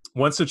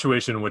 one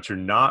situation in which you're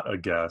not a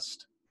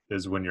guest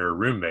is when you're a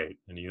roommate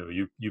and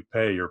you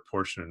pay your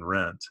portion in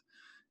rent.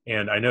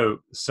 And I know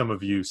some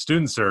of you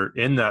students are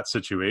in that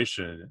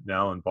situation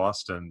now in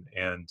Boston,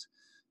 and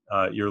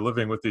you're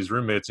living with these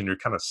roommates, and you're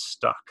kind of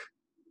stuck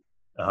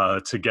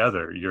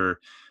together.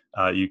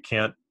 You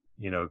can't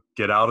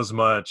get out as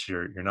much.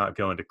 You're not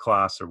going to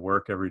class or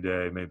work every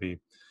day, maybe,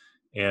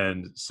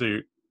 and so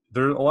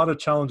there are a lot of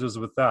challenges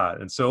with that.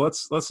 And so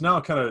let's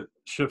now kind of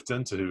shift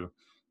into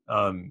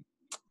um,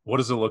 what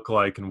does it look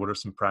like, and what are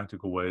some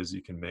practical ways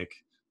you can make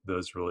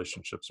those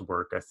relationships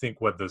work. I think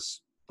what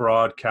this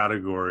broad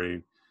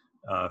category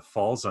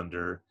falls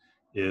under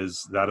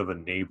is that of a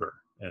neighbor.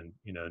 And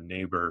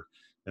neighbor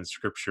in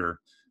scripture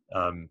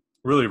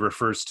really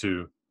refers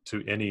to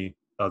any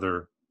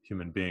other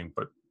human being,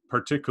 but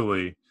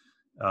particularly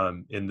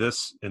in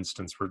this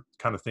instance we're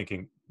kind of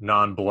thinking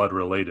non-blood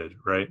related,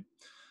 right?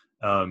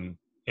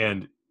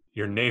 And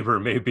your neighbor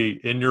may be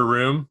in your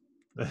room,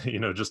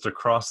 just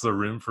across the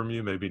room from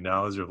you, maybe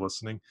now as you're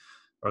listening,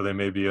 or they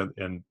may be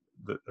in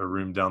a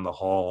room down the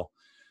hall.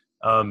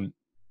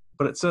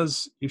 But it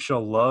says, you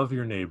shall love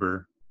your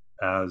neighbor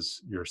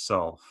as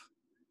yourself.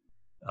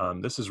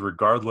 This is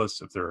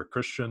regardless if they're a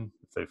Christian,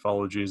 if they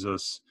follow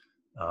Jesus,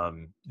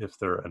 if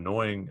they're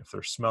annoying, if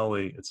they're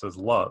smelly. It says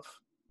love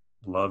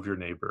your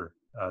neighbor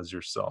as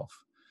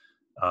yourself.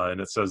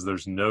 And it says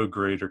there's no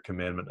greater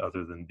commandment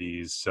other than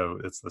these. So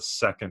it's the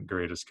second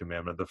greatest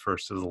commandment. The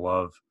first is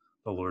love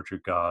the Lord your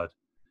God.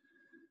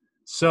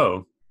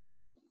 So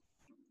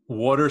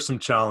what are some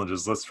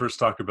challenges? Let's first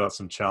talk about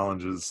some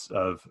challenges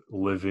of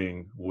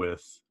living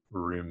with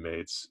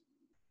roommates.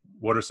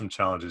 What are some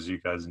challenges you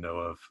guys know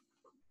of?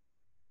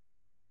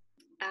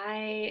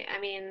 I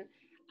mean,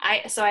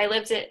 I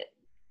lived it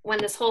when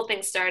this whole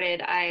thing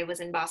started. I was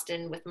in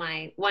Boston with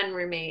my one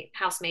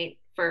housemate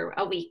for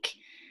a week.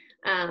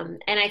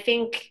 And I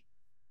think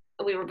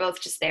we were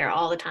both just there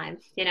all the time,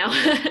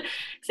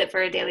 except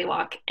for a daily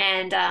walk.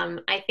 And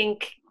I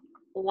think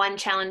one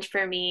challenge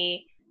for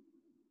me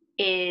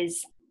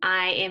is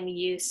I'm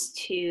used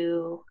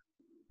to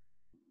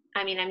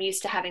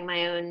having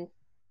my own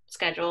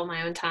schedule,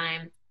 my own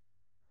time.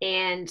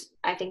 And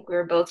I think we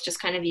were both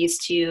just kind of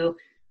used to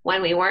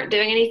when we weren't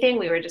doing anything,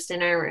 we were just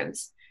in our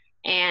rooms.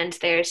 And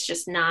there's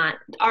just not,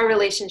 our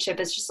relationship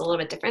is just a little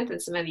bit different than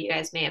some of you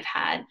guys may have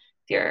had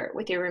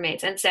with your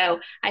roommates. And so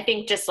I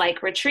think just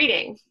like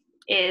retreating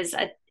is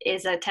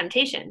a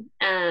temptation,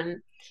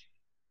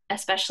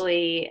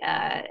 especially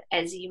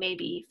as you may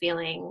be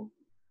feeling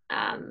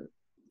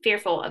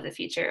fearful of the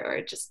future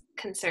or just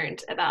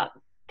concerned about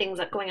things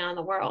that are going on in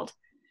the world.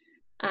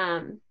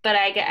 But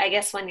I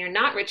guess when you're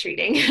not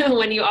retreating,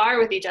 when you are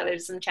with each other,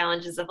 some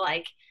challenges of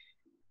like,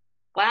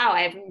 wow,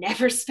 I've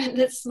never spent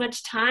this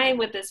much time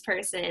with this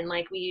person.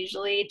 Like we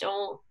usually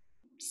don't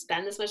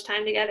spend this much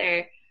time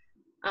together.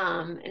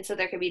 And so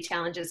there could be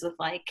challenges with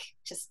like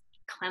just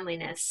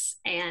cleanliness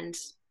and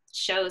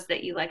shows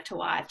that you like to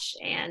watch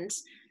and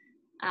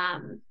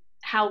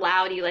how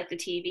loud you like the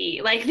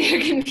TV. Like there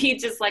can be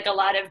just like a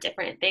lot of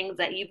different things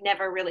that you've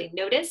never really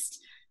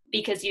noticed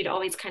because you'd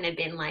always kind of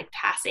been like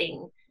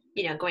passing,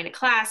 going to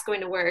class,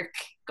 going to work,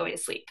 going to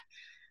sleep.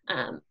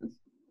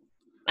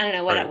 I don't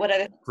know what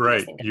other things you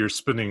guys think of? You're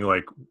spending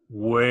like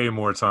way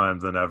more time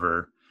than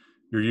ever.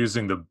 You're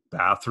using the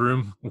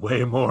bathroom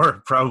way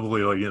more,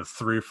 probably like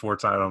 3 or 4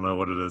 times. I don't know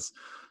what it is.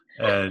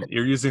 And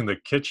you're using the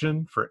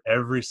kitchen for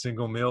every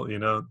single meal.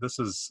 This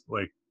is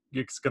like,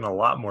 it's getting a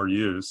lot more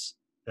use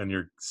and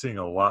you're seeing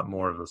a lot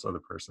more of this other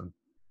person.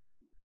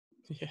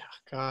 Yeah,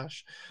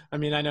 gosh. I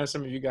mean, I know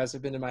some of you guys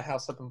have been to my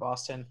house up in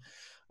Boston.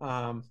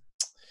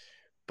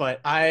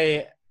 But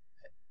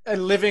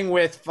living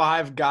with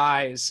 5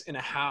 guys in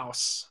a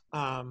house,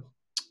 on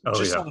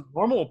a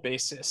normal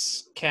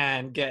basis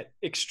can get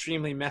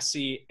extremely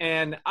messy.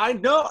 And I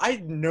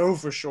know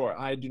for sure,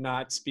 I do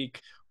not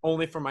speak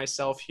only for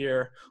myself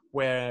here,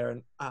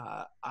 where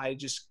I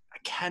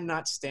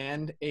cannot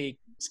stand a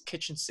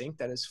kitchen sink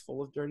that is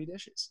full of dirty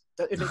dishes.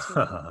 It makes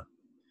me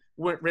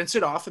rinse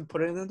it off and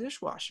put it in the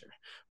dishwasher,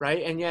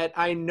 right? And yet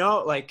I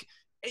know, like,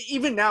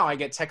 even now I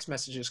get text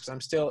messages because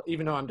I'm still,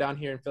 even though I'm down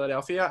here in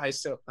Philadelphia,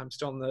 I'm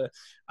still in the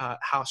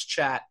house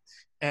chat,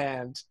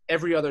 and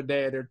every other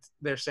day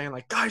they're saying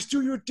like, guys,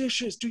 do your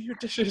dishes,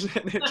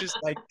 and it just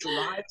like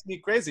drives me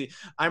crazy.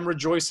 I'm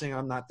rejoicing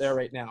I'm not there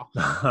right now.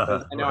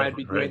 I know I'd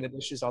be doing the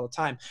dishes all the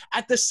time.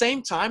 At the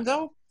same time,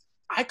 though,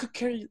 I could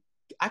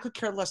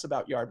care less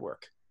about yard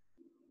work.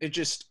 It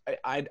just,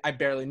 I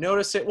barely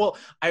notice it. Well,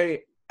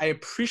 I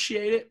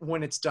appreciate it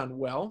when it's done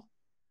well,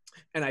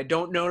 and I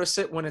don't notice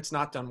it when it's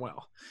not done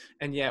well.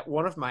 And yet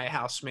one of my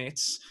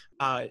housemates,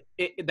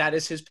 that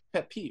is his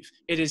pet peeve.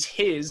 It is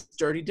his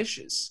dirty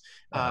dishes.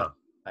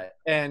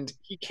 And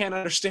he can't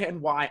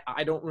understand why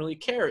I don't really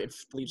care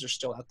if leaves are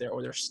still out there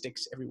or there's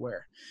sticks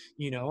everywhere.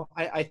 You know,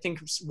 I think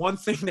one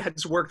thing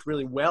that's worked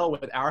really well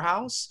with our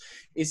house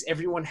is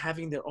everyone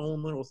having their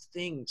own little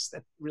things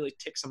that really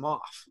ticks them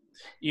off.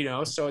 You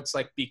know, so it's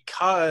like,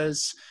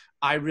 because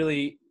I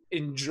really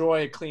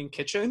enjoy a clean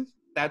kitchen,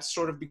 that's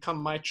sort of become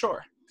my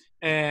chore.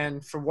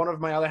 And for one of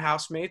my other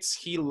housemates,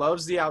 he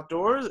loves the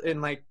outdoors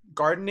and like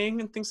gardening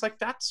and things like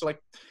that. So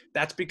like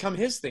that's become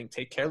his thing.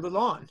 Take care of the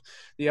lawn.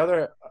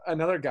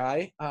 Another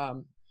guy,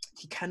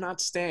 he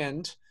cannot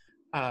stand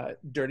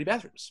dirty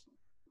bathrooms.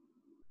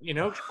 You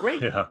know,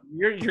 great. Yeah.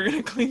 You're going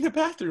to clean the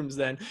bathrooms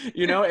then.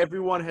 You know,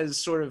 everyone has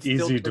sort of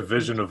easy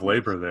division of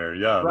labor there.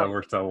 Yeah, right. That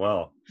worked out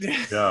well.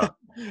 Yeah.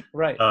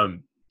 Right.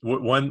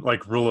 One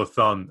like rule of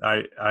thumb,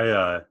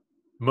 I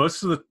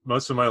most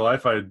of my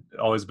life I'd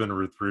always been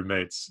with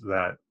roommates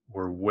that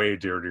were way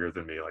dirtier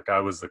than me. Like I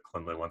was the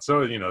cleanly one.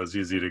 So, you know, it's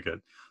easy to get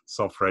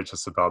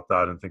self-righteous about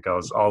that and think I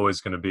was always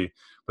going to be.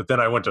 But then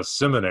I went to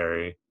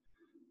seminary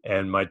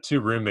and my two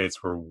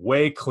roommates were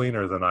way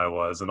cleaner than I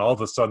was. And all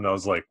of a sudden I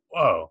was like,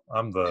 whoa,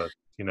 I'm the,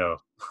 you know,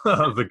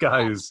 the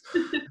guy who's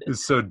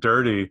so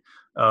dirty.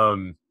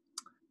 And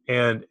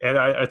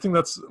I think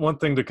that's one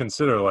thing to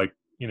consider, like,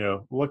 you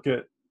know, look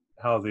at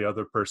how the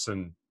other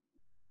person,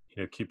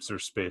 you know, keeps their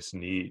space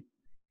neat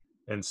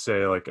and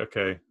say like,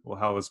 okay, well,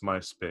 how is my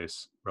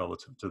space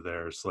relative to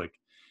theirs? Like,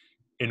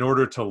 in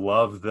order to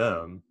love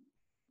them,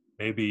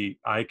 maybe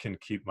I can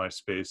keep my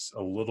space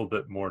a little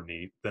bit more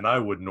neat than I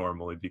would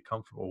normally be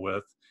comfortable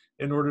with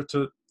in order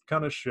to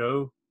kind of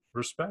show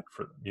respect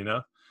for them, you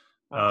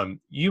know?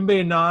 You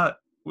may not,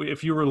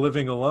 if you were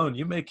living alone,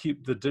 you may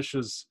keep the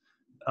dishes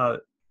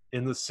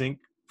in the sink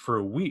for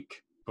a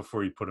week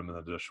before you put them in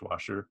the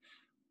dishwasher.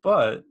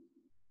 But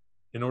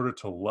in order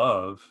to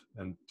love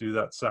and do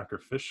that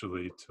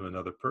sacrificially to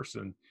another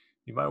person,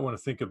 you might want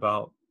to think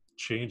about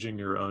changing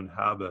your own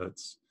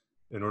habits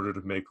in order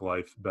to make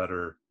life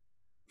better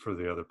for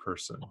the other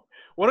person.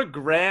 What a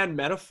grand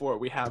metaphor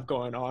we have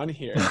going on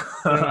here. You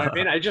know what I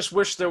mean? I just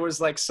wish there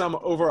was like some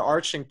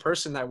overarching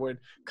person that would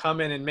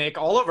come in and make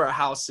all of our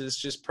houses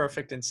just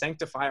perfect and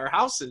sanctify our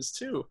houses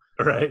too.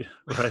 Right.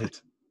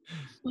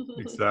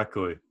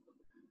 Exactly.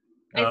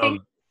 I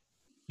think,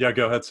 yeah,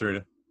 go ahead,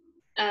 Serena.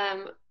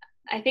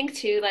 I think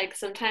too, like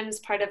sometimes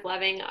part of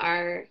loving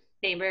our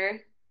neighbor,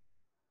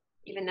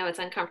 even though it's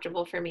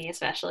uncomfortable for me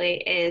especially,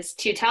 is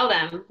to tell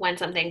them when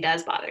something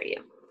does bother you.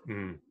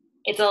 Mm.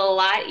 It's a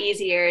lot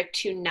easier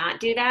to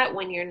not do that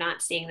when you're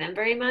not seeing them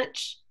very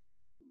much.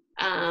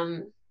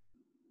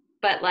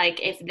 But like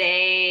if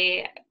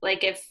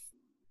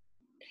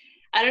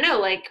I don't know,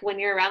 like when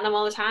you're around them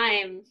all the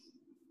time,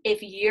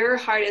 if your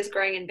heart is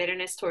growing in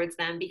bitterness towards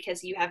them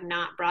because you have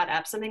not brought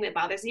up something that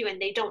bothers you and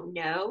they don't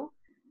know,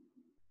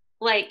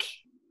 like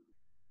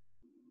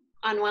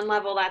on one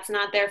level that's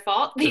not their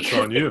fault because it's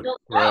on you.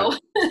 Don't know.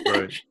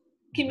 Right.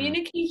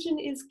 Communication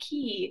is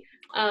key.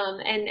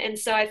 And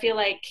so I feel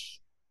like,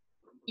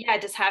 yeah,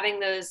 just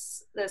having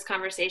those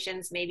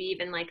conversations, maybe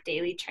even like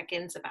daily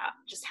check-ins about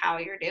just how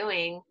you're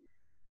doing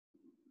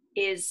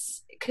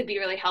could be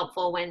really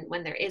helpful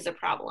when there is a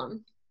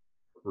problem.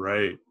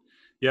 Right.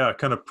 Yeah,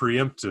 kind of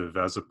preemptive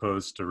as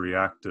opposed to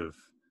reactive.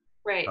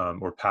 Right.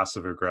 Or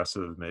passive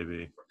aggressive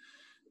maybe.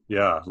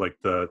 Yeah, like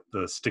the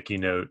sticky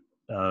note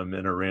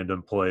in a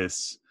random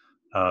place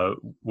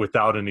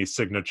without any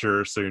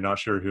signature, so you're not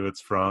sure who it's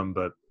from,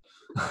 but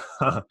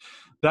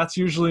that's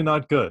usually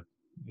not good.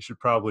 You should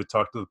probably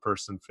talk to the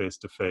person face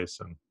to face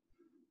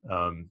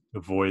and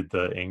avoid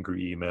the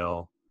angry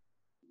email.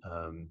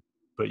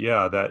 But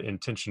yeah, that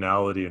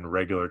intentionality and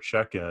regular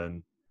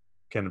check-in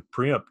can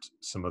preempt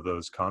some of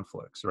those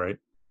conflicts, right?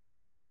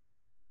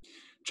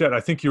 Chet,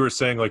 I think you were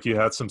saying like you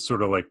had some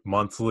sort of like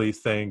monthly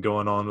thing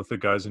going on with the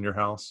guys in your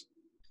house.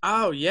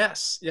 Oh,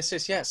 yes.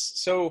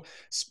 So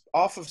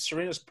off of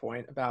Serena's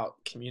point about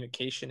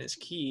communication is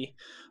key,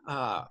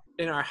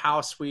 in our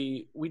house,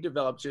 we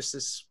developed just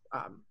this,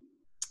 I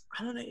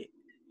don't know,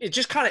 it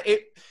just kind of,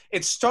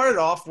 it started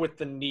off with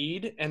the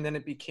need, and then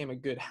it became a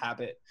good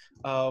habit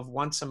of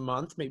once a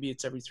month, maybe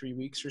it's every 3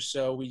 weeks or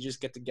so, we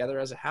just get together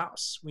as a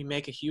house. We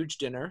make a huge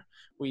dinner.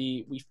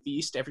 We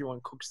feast.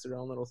 Everyone cooks their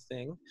own little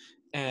thing.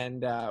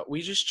 And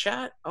we just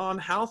chat on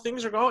how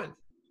things are going.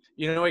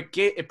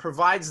 it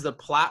provides the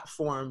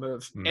platform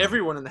of Mm.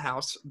 everyone in the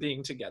house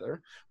being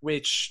together,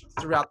 which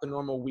throughout the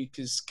normal week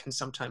can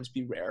sometimes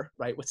be rare,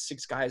 right? With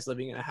 6 guys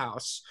living in a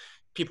house,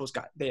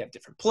 they have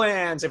different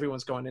plans.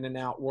 Everyone's going in and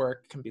out,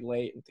 work can be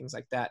late and things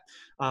like that.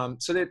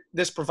 So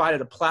this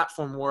provided a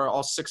platform where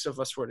all 6 of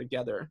us were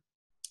together.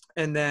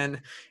 And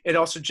then it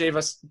also gave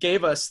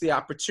us the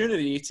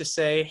opportunity to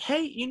say,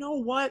 hey, you know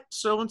what?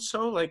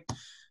 So-and-so, like,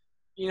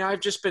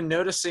 I've just been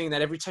noticing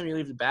that every time you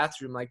leave the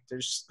bathroom, like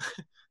there's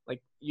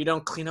like you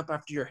don't clean up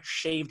after your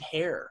shaved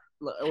hair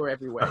or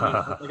everywhere,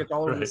 like it's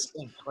all over the Right.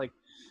 sink. Like,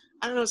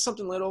 I don't know,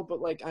 something little,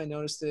 but like I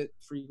noticed it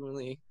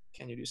frequently.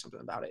 Can you do something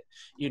about it?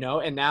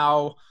 And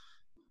now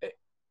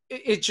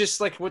it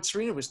just like what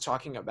Serena was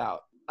talking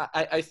about.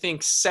 I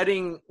think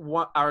setting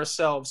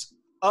ourselves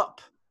up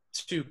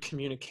to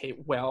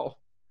communicate well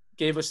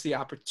gave us the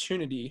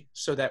opportunity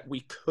so that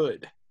we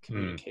could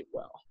communicate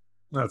well.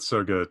 That's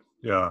so good.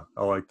 Yeah,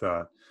 I like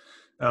that.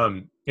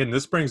 And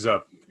this brings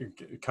up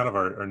kind of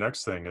our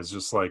next thing is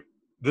just like,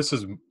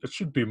 it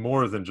should be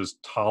more than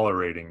just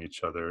tolerating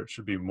each other. It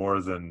should be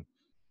more than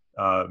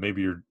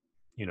maybe you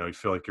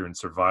feel like you're in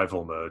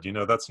survival mode.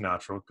 That's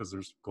natural because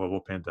there's global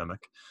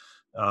pandemic.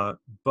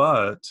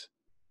 But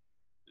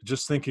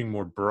just thinking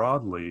more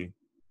broadly,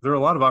 there are a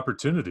lot of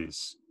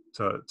opportunities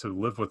to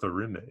live with a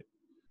roommate.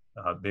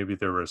 Maybe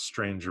they were a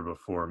stranger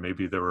before,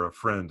 maybe they were a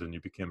friend and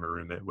you became a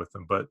roommate with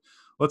them. But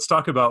let's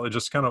talk about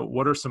just kind of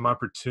what are some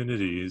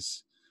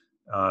opportunities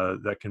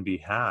that can be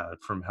had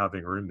from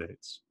having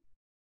roommates.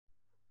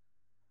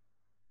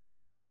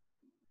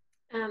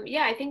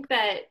 Yeah, I think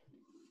that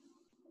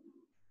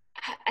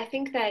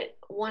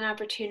one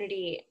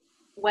opportunity,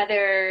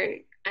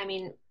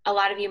 a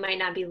lot of you might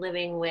not be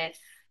living with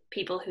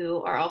people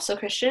who are also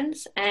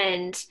Christians,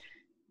 and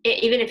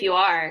even if you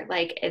are,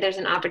 like, there's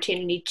an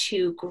opportunity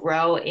to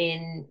grow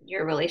in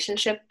your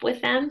relationship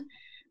with them.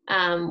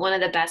 One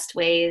of the best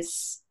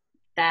ways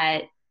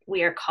that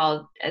we are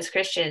called as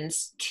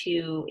Christians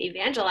to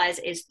evangelize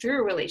is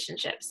through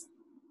relationships.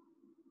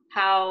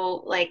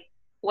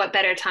 What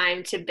better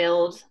time to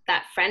build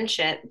that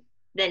friendship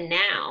than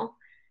now?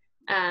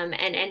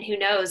 And who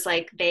knows,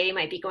 like, they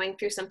might be going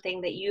through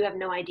something that you have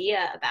no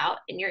idea about,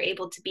 and you're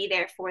able to be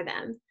there for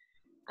them.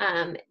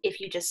 If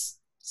you just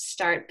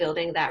start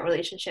building that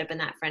relationship and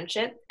that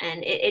friendship.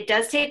 And it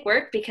does take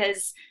work,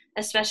 because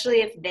especially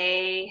if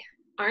they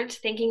aren't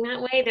thinking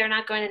that way, they're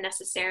not going to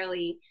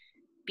necessarily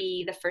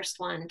be the first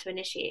one to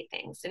initiate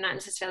things. They're not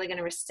necessarily going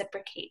to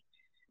reciprocate.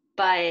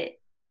 But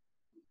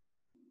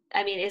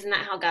I mean, isn't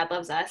that how God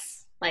loves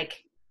us?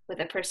 Like,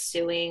 with a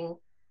pursuing,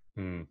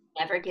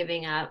 never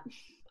giving up,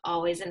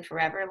 always and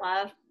forever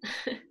love.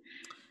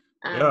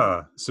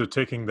 Yeah. So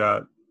taking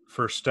that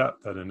first step,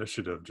 that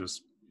initiative,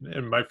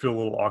 it might feel a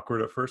little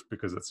awkward at first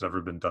because it's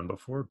never been done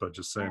before, but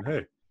just saying,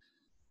 hey,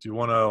 do you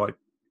want to like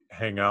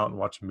hang out and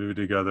watch a movie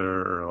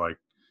together, or like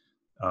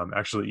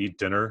actually eat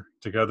dinner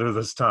together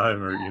this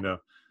time, or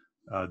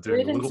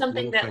doing even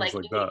something that like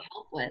like you that. need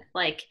help with,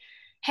 like,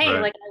 hey,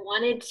 Right. like, I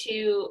wanted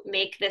to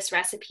make this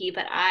recipe,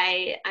 but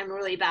I'm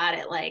really bad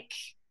at, like,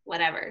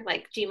 whatever,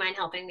 like, do you mind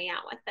helping me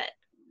out with it?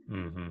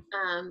 Mm-hmm.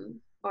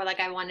 Or like,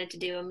 I wanted to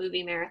do a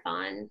movie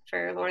marathon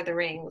for Lord of the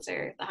Rings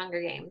or The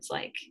Hunger Games,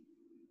 like,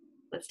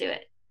 let's do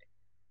it.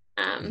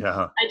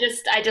 Yeah.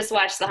 I just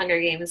watched The Hunger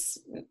Games,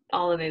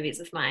 all the movies,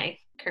 with my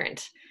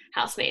current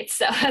housemates,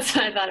 so that's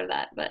why I thought of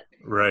that. But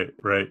Right.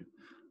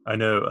 I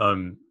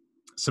know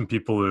some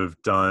people who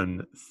have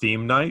done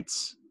theme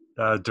nights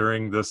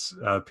during this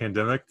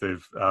pandemic.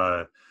 They've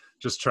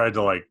just tried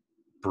to like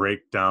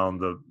break down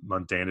the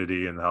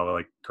mundanity and how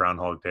like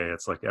Groundhog Day,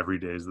 it's like every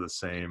day is the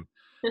same.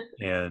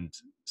 And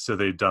so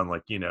they've done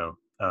like,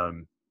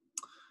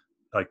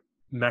 like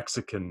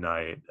Mexican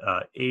night,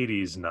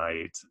 80s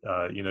night,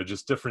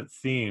 just different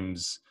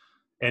themes.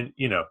 And,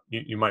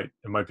 it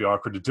might be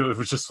awkward to do it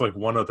with just like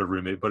one other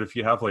roommate, but if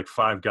you have like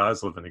 5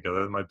 guys living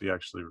together, it might be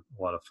actually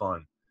a lot of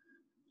fun.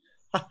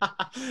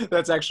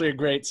 That's actually a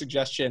great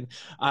suggestion.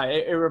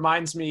 It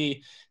reminds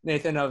me,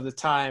 Nathan, of the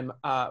time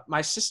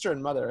my sister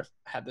and mother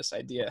had this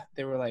idea.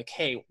 They were like,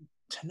 hey,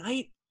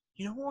 tonight,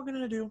 you know what we're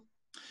going to do?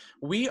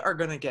 We are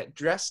going to get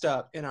dressed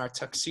up in our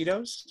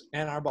tuxedos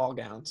and our ball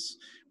gowns.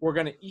 We're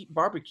going to eat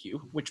barbecue,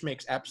 which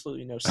makes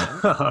absolutely no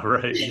sense.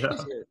 Right, yeah.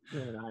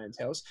 Nine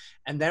Tails.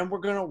 And then we're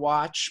going to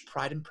watch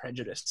Pride and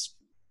Prejudice.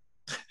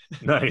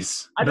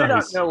 Nice. I did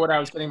not know what I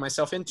was getting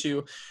myself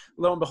into.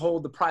 Lo and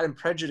behold, the Pride and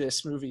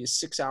Prejudice movie is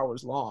 6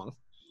 hours long.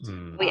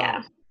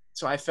 Yeah.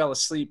 So I fell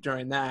asleep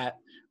during that.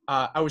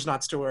 I was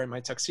not still wearing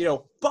my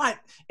tuxedo, but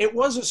it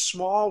was a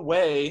small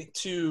way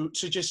to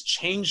just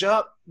change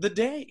up the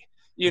day.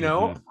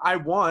 I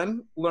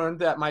learned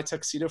that my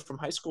tuxedo from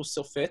high school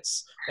still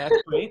fits.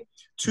 That's great.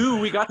 2,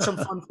 we got some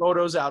fun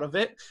photos out of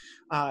it.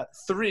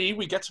 3,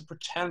 we get to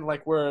pretend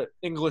like we're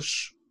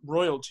English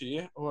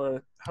royalty,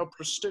 or how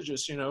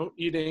prestigious,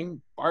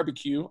 eating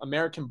barbecue,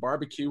 American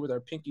barbecue with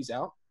our pinkies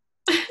out.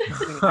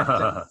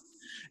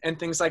 And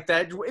things like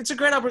that. It's a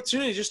great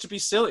opportunity just to be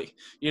silly,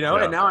 Yeah.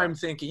 And now I'm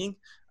thinking,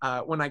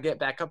 when I get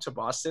back up to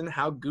Boston,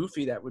 how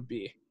goofy that would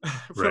be.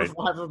 for Right.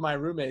 5 of my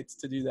roommates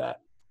to do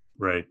that.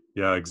 Right.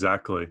 Yeah,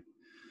 exactly.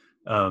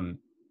 Um,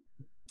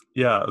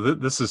 yeah,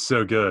 this is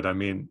so good. I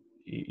mean,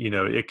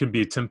 it can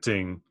be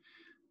tempting,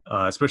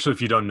 especially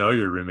if you don't know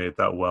your roommate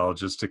that well,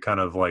 just to kind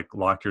of like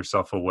lock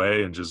yourself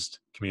away and just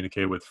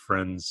communicate with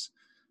friends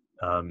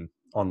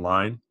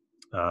online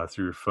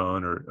through your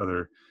phone or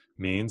other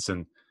means.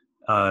 And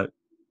uh,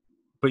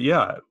 but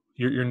yeah,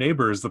 your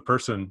neighbor is the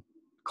person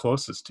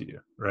closest to you,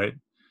 right?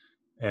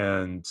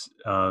 And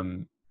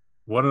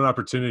what an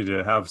opportunity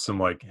to have some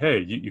like, hey,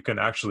 you can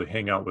actually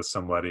hang out with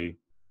somebody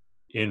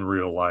in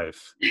real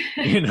life.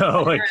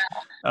 Like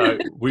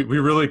we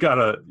really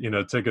gotta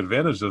take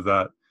advantage of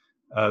that,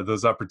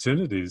 those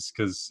opportunities,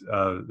 because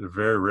they're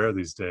very rare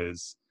these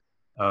days,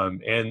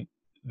 and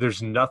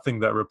there's nothing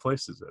that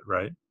replaces it,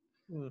 right?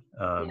 Mm.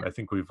 Yeah. I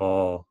think we've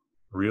all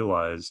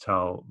realized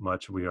how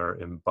much we are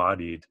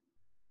embodied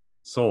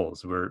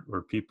souls.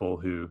 We're people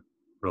who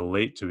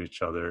relate to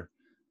each other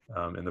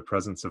in the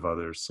presence of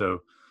others. So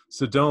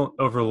don't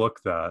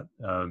overlook that.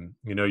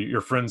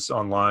 Your friends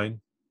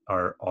online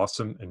are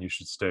awesome, and you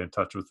should stay in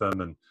touch with them.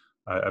 And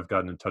I've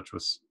gotten in touch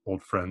with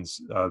old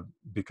friends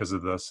because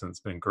of this, and it's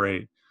been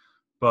great.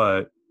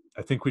 But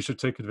I think we should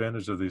take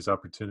advantage of these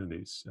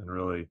opportunities and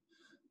really,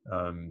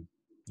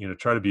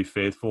 try to be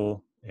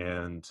faithful.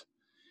 And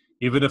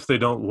even if they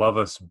don't love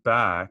us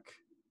back,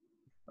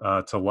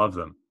 to love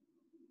them,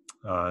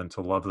 and to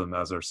love them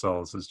as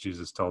ourselves, as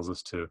Jesus tells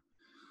us to.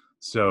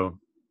 So,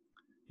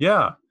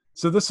 yeah.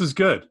 So this is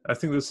good. I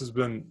think this has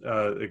been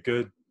a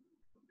good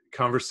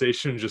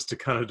conversation just to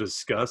kind of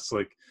discuss,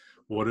 like,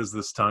 what is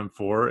this time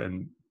for?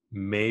 And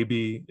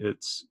maybe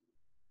it's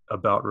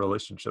about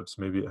relationships.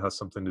 Maybe it has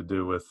something to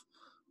do with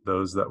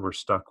those that we're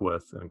stuck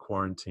with in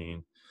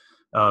quarantine.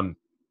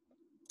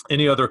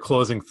 Any other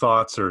closing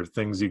thoughts or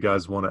things you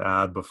guys want to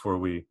add before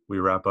we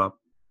wrap up?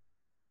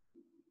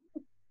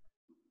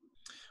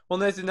 Well,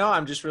 Nathan, no,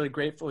 I'm just really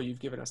grateful you've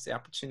given us the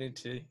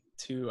opportunity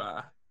to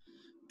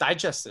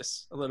digest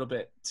this a little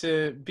bit,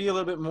 to be a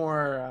little bit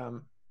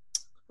more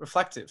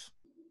reflective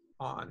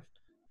on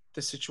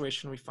the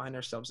situation we find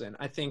ourselves in.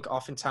 I think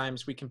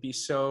oftentimes we can be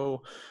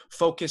so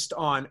focused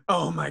on,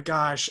 oh my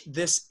gosh,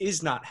 this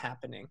is not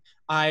happening.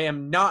 I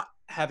am not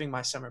having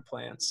my summer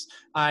plans.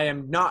 I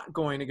am not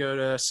going to go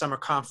to a summer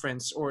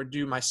conference or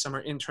do my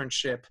summer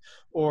internship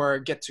or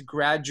get to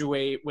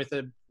graduate with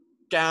a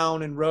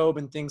gown and robe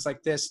and things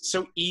like this. It's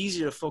so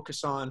easy to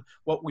focus on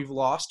what we've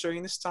lost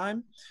during this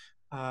time,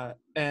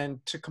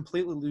 and to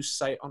completely lose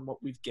sight on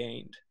what we've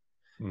gained.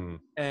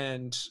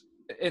 And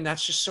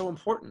that's just so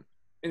important.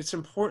 And it's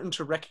important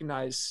to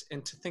recognize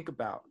and to think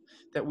about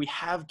that we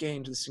have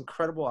gained this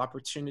incredible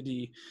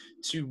opportunity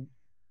to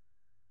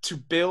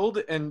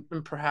build and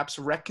perhaps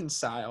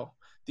reconcile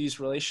these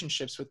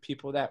relationships with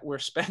people that we're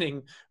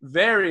spending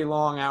very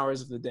long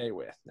hours of the day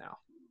with now.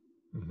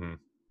 Mm-hmm.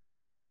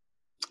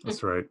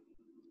 That's right.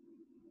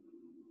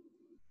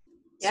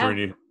 Yeah.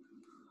 Sereni?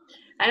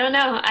 I don't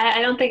know.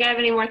 I don't think I have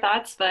any more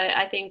thoughts, but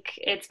I think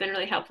it's been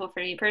really helpful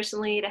for me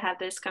personally to have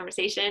this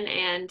conversation,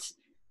 and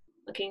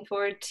looking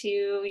forward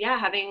to,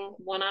 having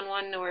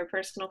one-on-one or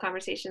personal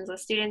conversations with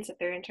students if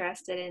they're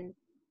interested in,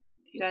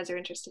 if you guys are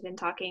interested in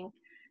talking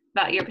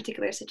about your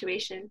particular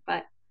situation.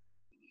 But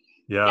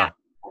yeah,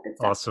 all good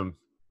stuff. Awesome.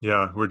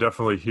 Yeah, we're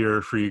definitely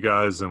here for you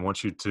guys and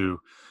want you to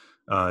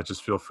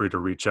just feel free to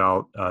reach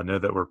out. Know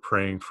that we're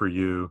praying for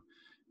you.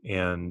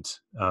 And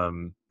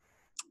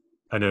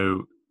I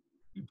know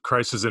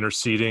Christ is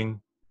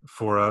interceding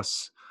for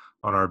us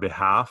on our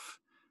behalf,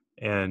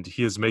 and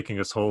he is making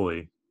us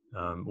holy,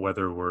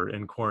 whether we're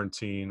in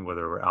quarantine,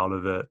 whether we're out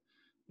of it.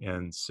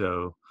 And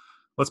so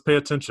let's pay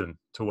attention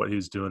to what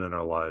he's doing in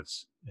our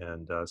lives,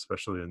 and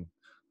especially in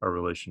our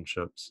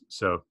relationships.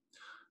 So,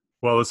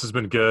 well, this has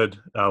been good.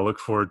 I look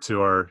forward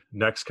to our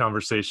next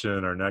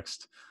conversation, our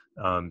next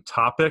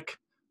topic.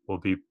 We'll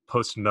be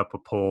posting up a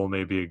poll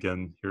maybe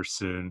again here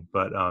soon.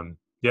 But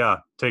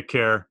take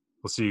care.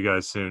 We'll see you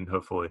guys soon,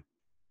 hopefully.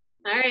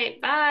 All right.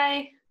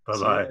 Bye.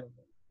 Bye-bye.